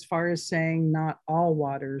go as far as saying not all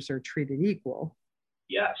waters are treated equal.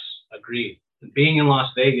 Yes, agreed. Being in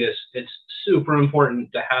Las Vegas, it's super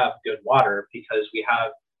important to have good water because we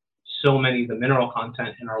have so many, the mineral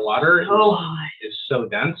content in our water is so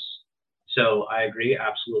dense. So I agree,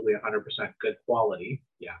 absolutely 100% good quality.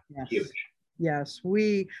 Yeah, yes. Huge. Yes,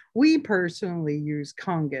 we personally use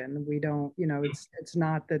Kangen. We don't, you know, it's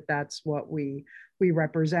not that that's what we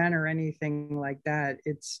represent or anything like that.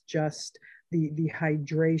 It's just the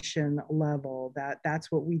hydration level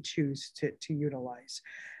that's what we choose to utilize.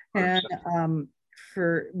 100%. And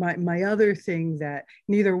for my other thing that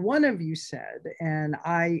neither one of you said, and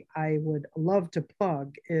I would love to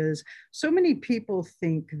plug, is so many people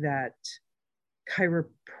think that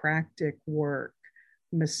chiropractic work,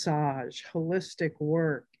 massage, holistic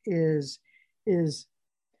work is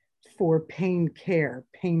for pain care,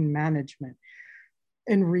 pain management.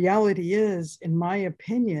 And reality is, in my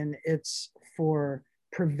opinion, it's for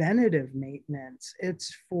preventative maintenance.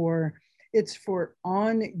 It's for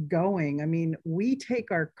ongoing. I mean, we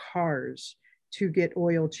take our cars to get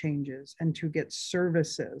oil changes and to get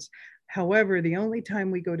services. However, the only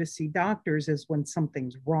time we go to see doctors is when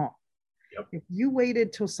something's wrong. Yep. If you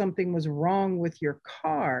waited till something was wrong with your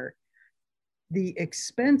car, the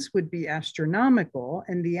expense would be astronomical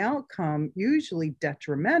and the outcome usually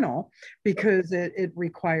detrimental because it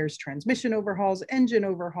requires transmission overhauls, engine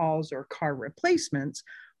overhauls, or car replacements.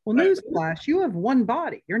 Well, newsflash, you have one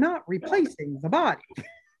body. You're not replacing the body,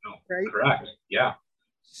 right? Correct, yeah.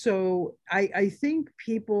 So I think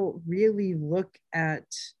people really look at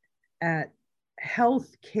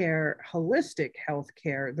healthcare, holistic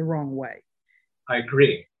healthcare, the wrong way. I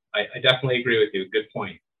agree. I definitely agree with you. Good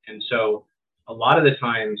point. And so a lot of the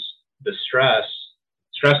times the stress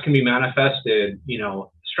can be manifested,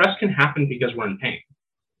 stress can happen because we're in pain.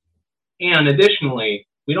 And additionally,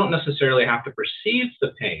 we don't necessarily have to perceive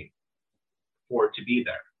the pain for it to be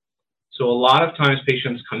there. So a lot of times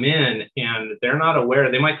patients come in and they're not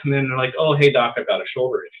aware. They might come in and they're like, oh, hey, doc, I've got a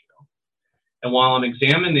shoulder issue. And while I'm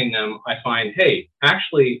examining them, I find, hey,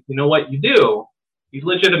 actually, you know what you do? You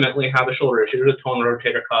legitimately have a shoulder issue. There's a tone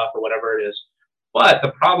rotator cuff or whatever it is. But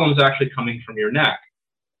the problem is actually coming from your neck.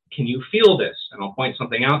 Can you feel this? And I'll point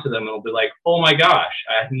something out to them and they'll be like, oh my gosh,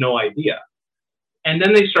 I had no idea. And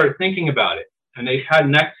then they start thinking about it. And they've had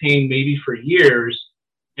neck pain maybe for years.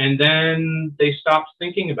 And then they stopped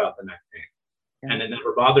thinking about the neck pain. And it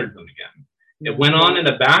never bothered them again. It went on in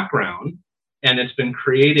the background and it's been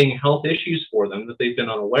creating health issues for them that they've been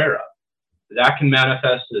unaware of. That can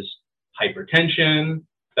manifest as hypertension.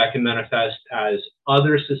 That can manifest as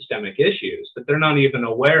other systemic issues that they're not even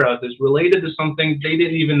aware of is related to something they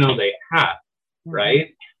didn't even know they had,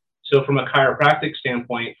 right? So from a chiropractic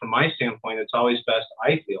standpoint, from my standpoint, it's always best,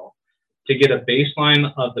 I feel, to get a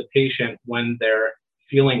baseline of the patient when they're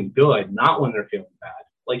feeling good, not when they're feeling bad.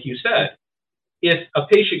 Like you said, if a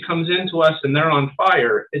patient comes into us and they're on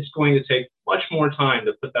fire, it's going to take much more time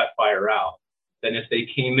to put that fire out than if they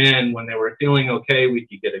came in when they were feeling okay. We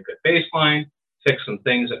could get a good baseline, fix some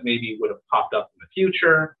things that maybe would have popped up in the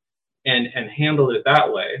future, and handled it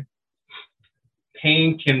that way.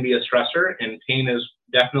 Pain can be a stressor, and pain is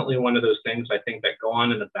definitely one of those things I think that go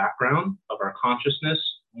on in the background of our consciousness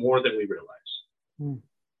more than we realize.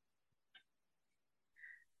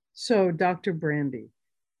 So, Dr. Brandy.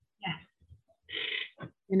 Yes.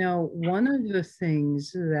 You know, one of the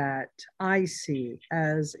things that I see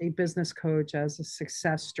as a business coach, as a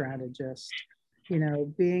success strategist, you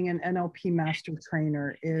know, being an NLP master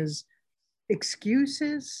trainer, is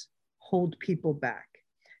excuses hold people back.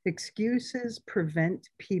 Excuses prevent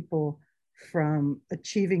people from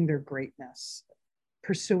achieving their greatness,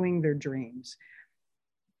 pursuing their dreams.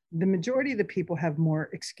 The majority of the people have more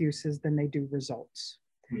excuses than they do results.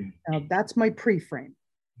 Now, that's my pre-frame.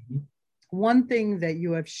 One thing that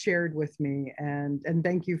you have shared with me, and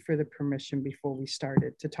thank you for the permission before we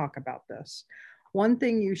started to talk about this. One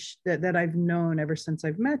thing that I've known ever since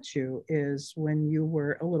I've met you is when you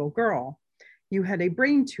were a little girl, you had a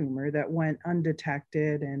brain tumor that went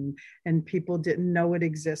undetected, and people didn't know it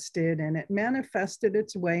existed, and it manifested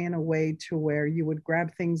its way in a way to where you would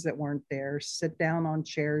grab things that weren't there, sit down on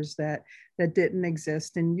chairs that didn't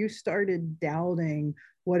exist, and you started doubting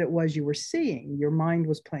what it was you were seeing. Your mind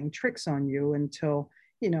was playing tricks on you until,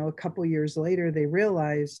 you know, a couple years later, they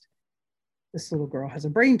realized this little girl has a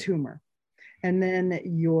brain tumor. And then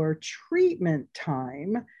your treatment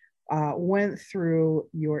time went through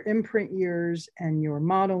your imprint years and your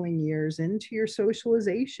modeling years into your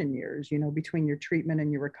socialization years, you know, between your treatment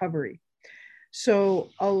and your recovery. So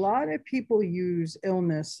a lot of people use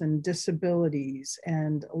illness and disabilities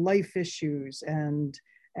and life issues and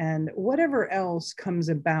whatever else comes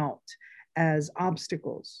about as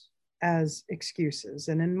obstacles, as excuses.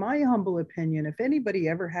 And in my humble opinion, if anybody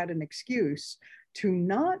ever had an excuse to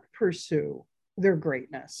not pursue their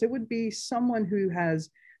greatness, it would be someone who has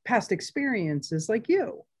past experiences like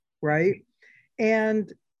you, right?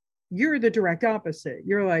 And you're the direct opposite.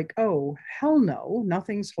 You're like, oh, hell no,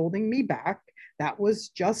 nothing's holding me back. That was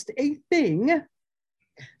just a thing.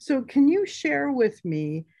 So can you share with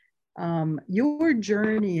me your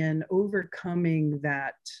journey in overcoming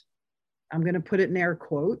that, I'm going to put it in air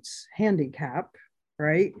quotes, handicap,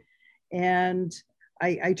 right? And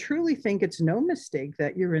I truly think it's no mistake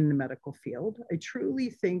that you're in the medical field. I truly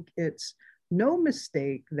think it's no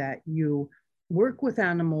mistake that you work with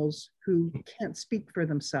animals who can't speak for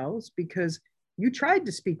themselves, because you tried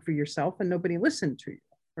to speak for yourself and nobody listened to you,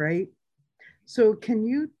 right? So can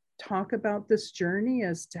you talk about this journey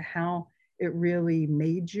as to how it really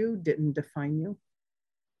made you, didn't define you?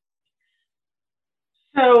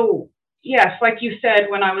 So, yes, like you said,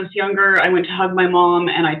 when I was younger, I went to hug my mom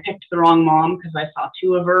and I picked the wrong mom because I saw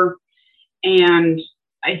two of her. And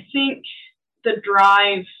I think the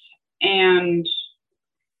drive and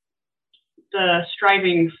the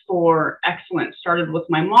striving for excellence started with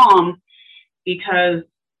my mom, because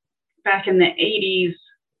back in the 80s,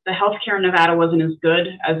 the healthcare in Nevada wasn't as good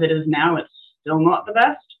as it is now. It's still not the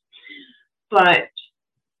best. But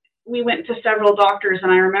we went to several doctors,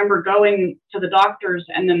 and I remember going to the doctors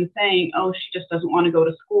and them saying, oh, she just doesn't want to go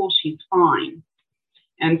to school. She's fine.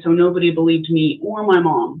 And so nobody believed me or my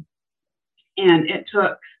mom. And it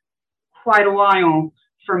took quite a while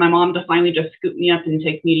for my mom to finally just scoop me up and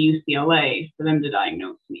take me to UCLA for them to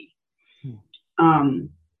diagnose me.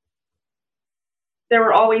 There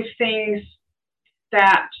were always things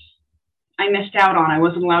that I missed out on. I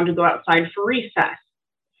wasn't allowed to go outside for recess.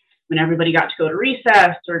 When everybody got to go to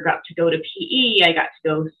recess or got to go to PE, I got to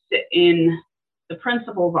go sit in the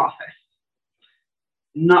principal's office.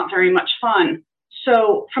 Not very much fun.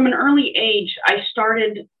 So from an early age, I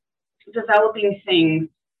started developing things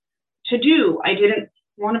to do. I didn't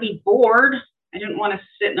want to be bored. I didn't want to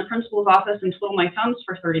sit in the principal's office and twiddle my thumbs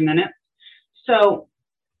for 30 minutes. So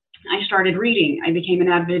I started reading. I became an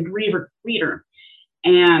avid reader.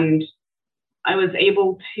 And I was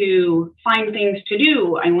able to find things to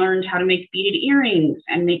do. I learned how to make beaded earrings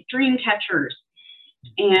and make dream catchers.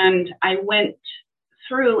 And I went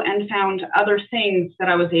through and found other things that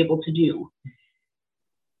I was able to do.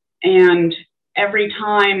 And every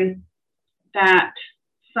time that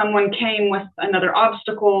someone came with another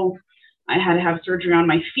obstacle, I had to have surgery on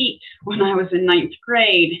my feet when I was in 9th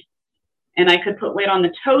grade. And I could put weight on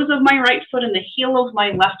the toes of my right foot and the heel of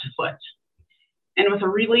my left foot. And with a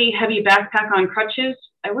really heavy backpack on crutches,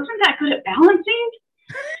 I wasn't that good at balancing.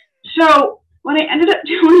 So what I ended up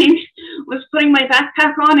doing was putting my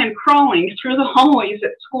backpack on and crawling through the hallways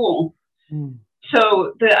at school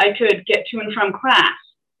so that I could get to and from class.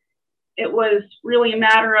 It was really a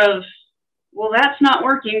matter of, well, that's not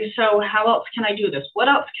working, so how else can I do this? What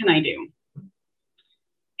else can I do?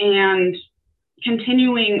 And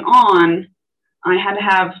continuing on, I had to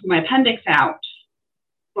have my appendix out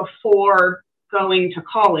before going to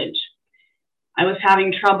college. I was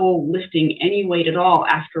having trouble lifting any weight at all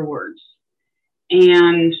afterwards.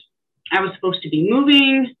 And I was supposed to be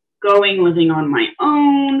moving, going, living on my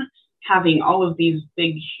own, having all of these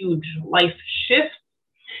big, huge life shifts.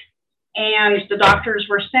 And the doctors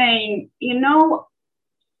were saying, you know,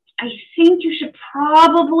 I think you should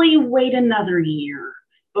probably wait another year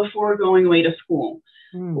before going away to school.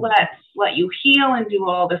 Let's let you heal and do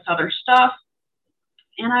all this other stuff.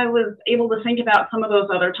 And I was able to think about some of those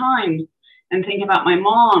other times and think about my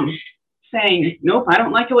mom saying, nope, I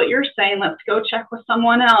don't like what you're saying. Let's go check with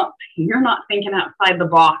someone else. You're not thinking outside the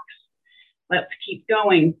box. Let's keep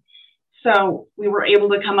going. So we were able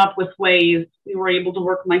to come up with ways. We were able to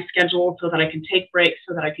work my schedule so that I could take breaks,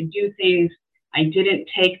 so that I could do things. I didn't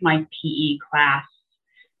take my PE class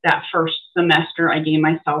that first semester. I gave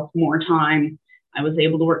myself more time. I was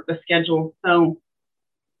able to work the schedule. So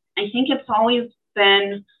I think it's always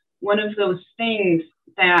been one of those things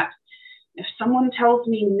that if someone tells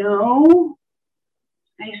me no,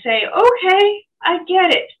 I say, okay, I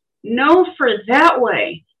get it. No for that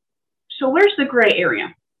way. So where's the gray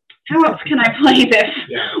area? How else can I play this?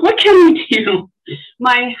 Yeah. What can we do?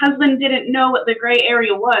 My husband didn't know what the gray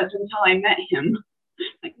area was until I met him.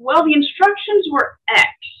 Like, well, the instructions were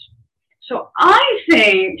X. So I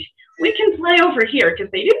think we can play over here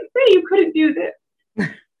because they didn't say you couldn't do this.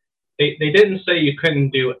 They didn't say you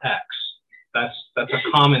couldn't do X. That's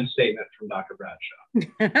a common statement from Dr.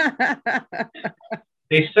 Bradshaw.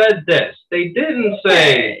 They said this. They didn't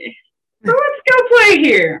say. So let's go play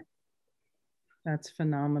here. That's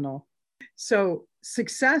phenomenal. So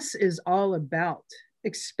success is all about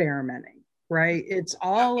experimenting, right? It's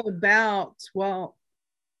all about, well,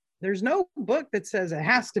 there's no book that says it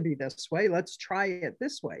has to be this way. Let's try it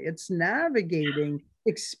this way. It's navigating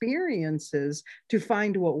experiences to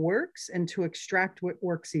find what works and to extract what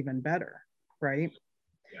works even better, right?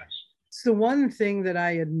 Yes. So one thing that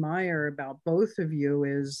I admire about both of you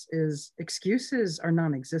is excuses are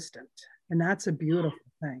non-existent. And that's a beautiful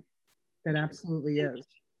thing. That absolutely is.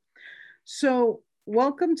 So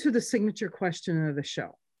welcome to the signature question of the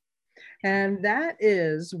show. And that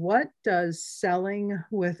is, what does selling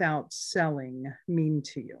without selling mean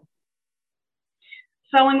to you?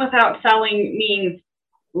 Selling without selling means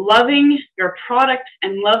loving your product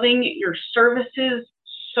and loving your services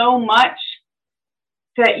so much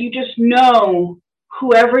that you just know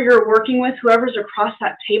whoever you're working with, whoever's across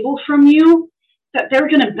that table from you, that they're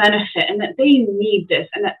going to benefit and that they need this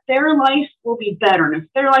and that their life will be better. And if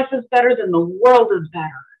their life is better, then the world is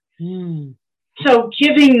better. So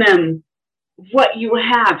giving them what you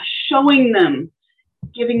have, showing them,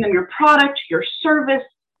 giving them your product, your service,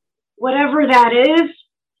 whatever that is,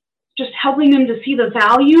 just helping them to see the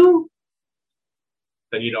value.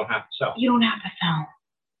 Then you don't have to sell. You don't have to sell.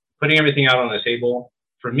 Putting everything out on the table,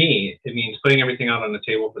 for me, it means putting everything out on the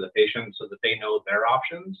table for the patient so that they know their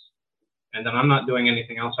options. And then I'm not doing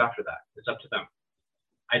anything else after that. It's up to them.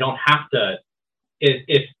 I don't have to,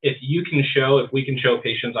 if we can show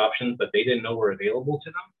patients options that they didn't know were available to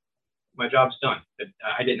them, my job's done.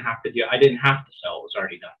 I didn't have to sell, it was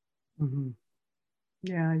already done. Mm-hmm.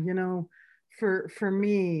 Yeah, you know, for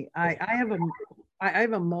me, I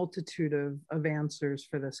have a multitude of answers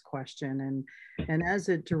for this question. And as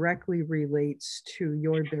it directly relates to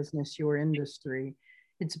your business, your industry,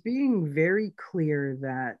 it's being very clear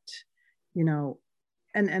that, you know,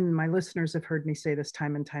 and my listeners have heard me say this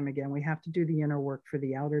time and time again, we have to do the inner work for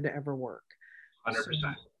the outer to ever work.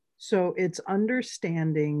 100%. So it's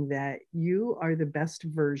understanding that you are the best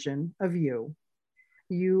version of you.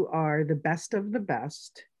 You are the best of the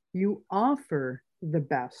best. You offer the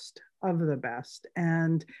best of the best.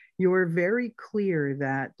 And you're very clear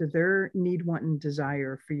that their need, want, and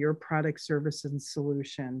desire for your product, service, and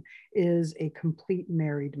solution is a complete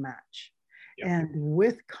married match. Yep. And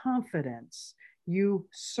with confidence, you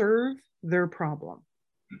serve their problem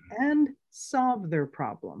and solve their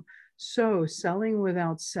problem. So selling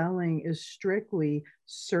without selling is strictly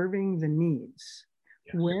serving the needs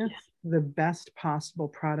with the best possible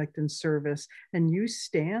product and service. And you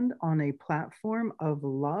stand on a platform of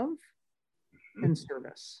love and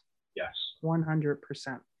service. Yes. 100%.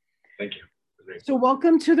 Thank you. So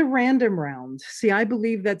welcome to the random round. See, I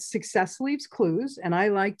believe that success leaves clues, and I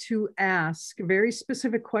like to ask very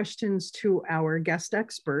specific questions to our guest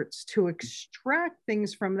experts to extract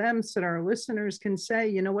things from them so that our listeners can say,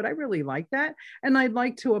 you know what, I really like that, and I'd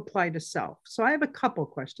like to apply to self. So I have a couple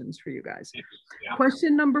questions for you guys. Yeah.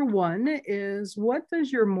 Question number one is, what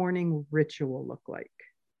does your morning ritual look like?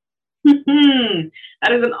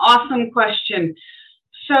 That is an awesome question.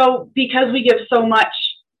 So because we give so much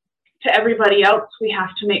to everybody else, we have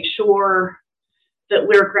to make sure that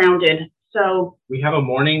we're grounded. So we have a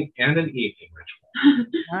morning and an evening ritual.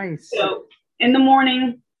 Nice. So in the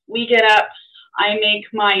morning, we get up, I make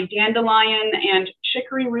my dandelion and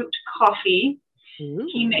chicory root coffee. Ooh.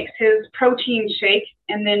 He makes his protein shake,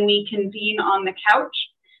 and then we convene on the couch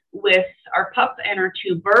with our pup and our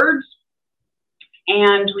two birds,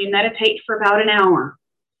 and we meditate for about an hour.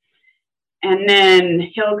 And then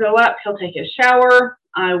he'll go up, he'll take his shower.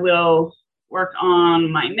 I will work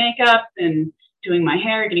on my makeup and doing my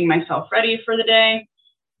hair, getting myself ready for the day.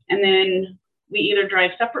 And then we either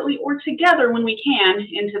drive separately or together when we can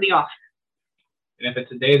into the office. And if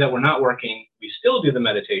it's a day that we're not working, we still do the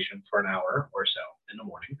meditation for an hour or so in the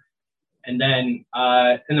morning. And then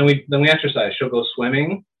we exercise. She'll go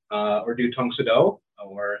swimming or do Tong Soo Do,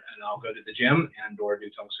 and I'll go to the gym and or do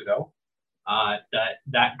Tong Soo Do.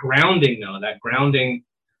 That grounding though, that grounding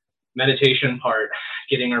meditation part,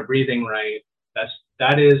 getting our breathing right,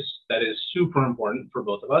 that is super important for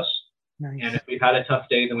both of us. Nice. And if we've had a tough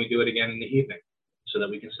day, then we do it again in the evening so that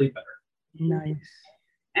we can sleep better. Nice.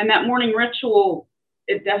 And that morning ritual,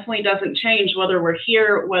 it definitely doesn't change whether we're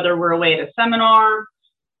here, whether we're away at a seminar,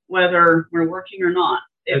 whether we're working or not.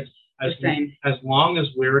 It's the same. As long as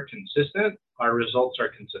we're consistent, our results are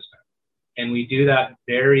consistent. And we do that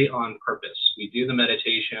very on purpose. We do the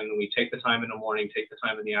meditation, we take the time in the morning, take the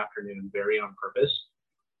time in the afternoon, very on purpose.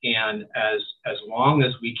 And as long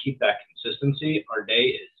as we keep that consistency, our day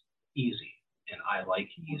is easy. And I like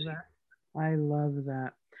easy. I love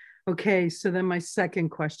that. Okay, so then my second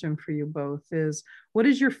question for you both is, what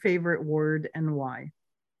is your favorite word and why?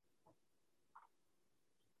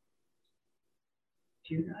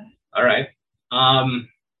 All right.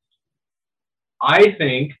 I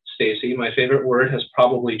think, Stacy, my favorite word has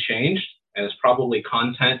probably changed, and it's probably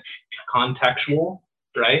contextual,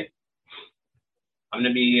 right? I'm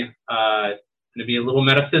gonna be a little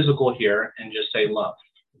metaphysical here and just say love.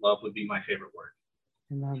 Love would be my favorite word.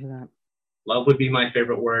 I love that. Love would be my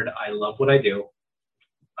favorite word. I love what I do.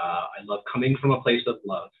 I love coming from a place of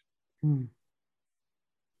love.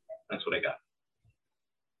 That's what I got.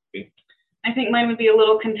 Okay. I think mine would be a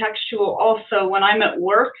little contextual also. When I'm at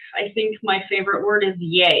work, I think my favorite word is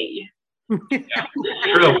yay. Yeah, it's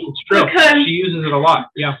true. It's true. Because she uses it a lot.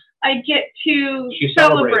 Yeah. I get to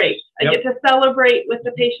celebrate. Yep. I get to celebrate with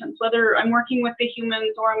the patients, whether I'm working with the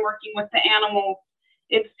humans or I'm working with the animals.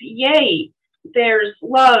 It's yay. There's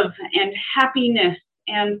love and happiness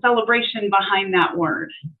and celebration behind that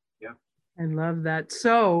word. Yeah. I love that.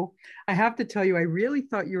 So I have to tell you, I really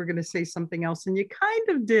thought you were going to say something else, and you kind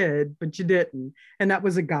of did, but you didn't. And that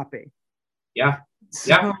was agape. Yeah.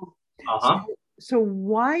 So, yeah. So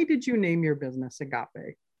why did you name your business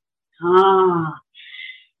Agape?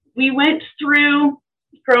 We went through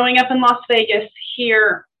growing up in Las Vegas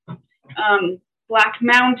here, Black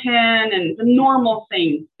Mountain and the normal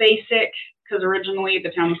things, basic, because originally the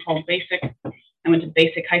town was called Basic. I went to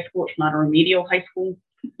Basic High School. It's not a remedial high school.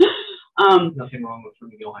 Nothing wrong with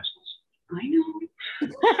remedial high schools. I know.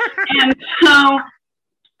 And so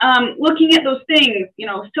looking at those things,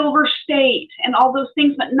 Silver State and all those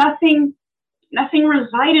things, but nothing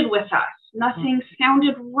resided with us. Nothing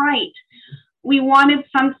sounded right. We wanted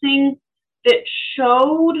something that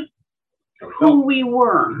showed who we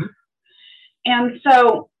were. And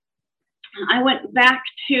so I went back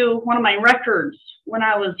to one of my records when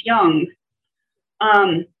I was young.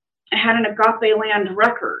 I had an Agape Land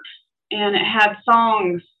record, and it had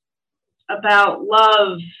songs about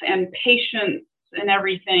love and patience and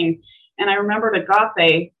everything. And I remembered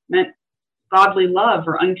agape meant godly love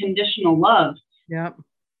or unconditional love. Yep.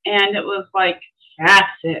 And it was like,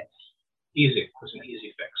 that's it. Easy. It was an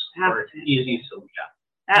easy fix. Or easy to, yeah.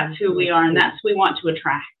 That's who we are, and that's who we want to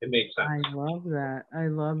attract. It makes sense. I love that. I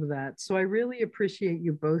love that. So I really appreciate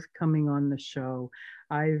you both coming on the show.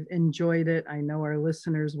 I've enjoyed it. I know our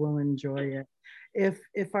listeners will enjoy it. If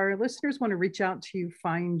our listeners want to reach out to you,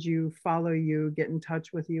 find you, follow you, get in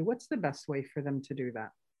touch with you, what's the best way for them to do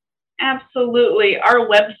that? Absolutely. Our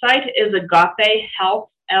website is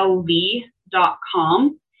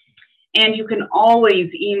agapehealthlv.com. And you can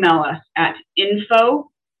always email us at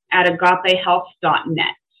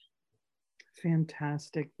info@agapehealth.net.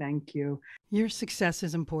 Fantastic. Thank you. Your success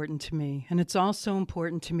is important to me, and it's also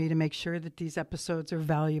important to me to make sure that these episodes are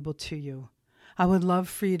valuable to you. I would love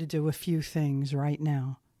for you to do a few things right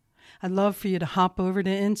now. I'd love for you to hop over to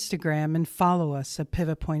Instagram and follow us at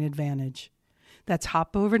Pivot Point Advantage. That's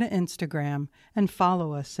hop over to Instagram and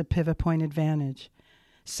follow us at Pivot Point Advantage.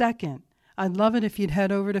 Second, I'd love it if you'd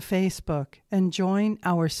head over to Facebook and join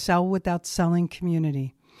our Sell Without Selling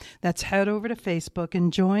community. That's head over to Facebook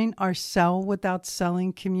and join our Sell Without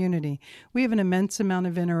Selling community. We have an immense amount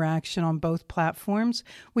of interaction on both platforms.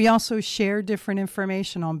 We also share different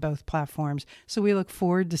information on both platforms, so we look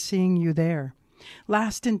forward to seeing you there.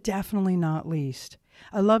 Last and definitely not least,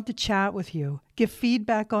 I love to chat with you, give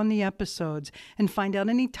feedback on the episodes, and find out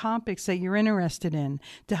any topics that you're interested in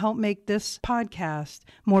to help make this podcast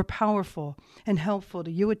more powerful and helpful to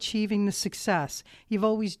you achieving the success you've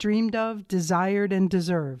always dreamed of, desired, and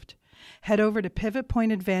deserved. Head over to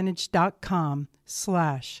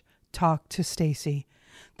pivotpointadvantage.com/talk to Stacy.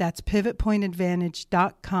 That's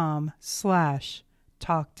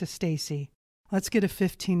pivotpointadvantage.com/talk to Stacy. Let's get a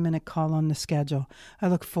 15-minute call on the schedule. I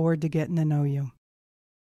look forward to getting to know you.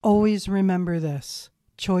 Always remember this: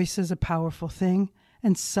 choice is a powerful thing,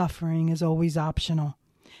 and suffering is always optional.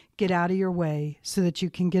 Get out of your way so that you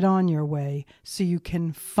can get on your way, so you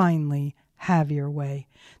can finally have your way.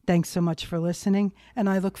 Thanks so much for listening, and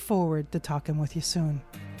I look forward to talking with you soon.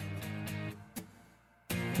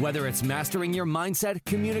 Whether it's mastering your mindset,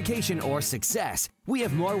 communication, or success, we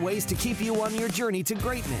have more ways to keep you on your journey to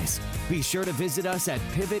greatness. Be sure to visit us at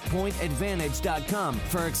pivotpointadvantage.com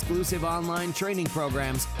for exclusive online training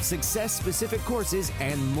programs, success-specific courses,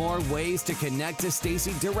 and more ways to connect to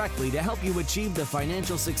Stacy directly to help you achieve the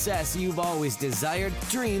financial success you've always desired,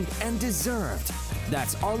 dreamed, and deserved.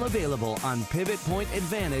 That's all available on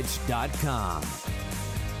pivotpointadvantage.com.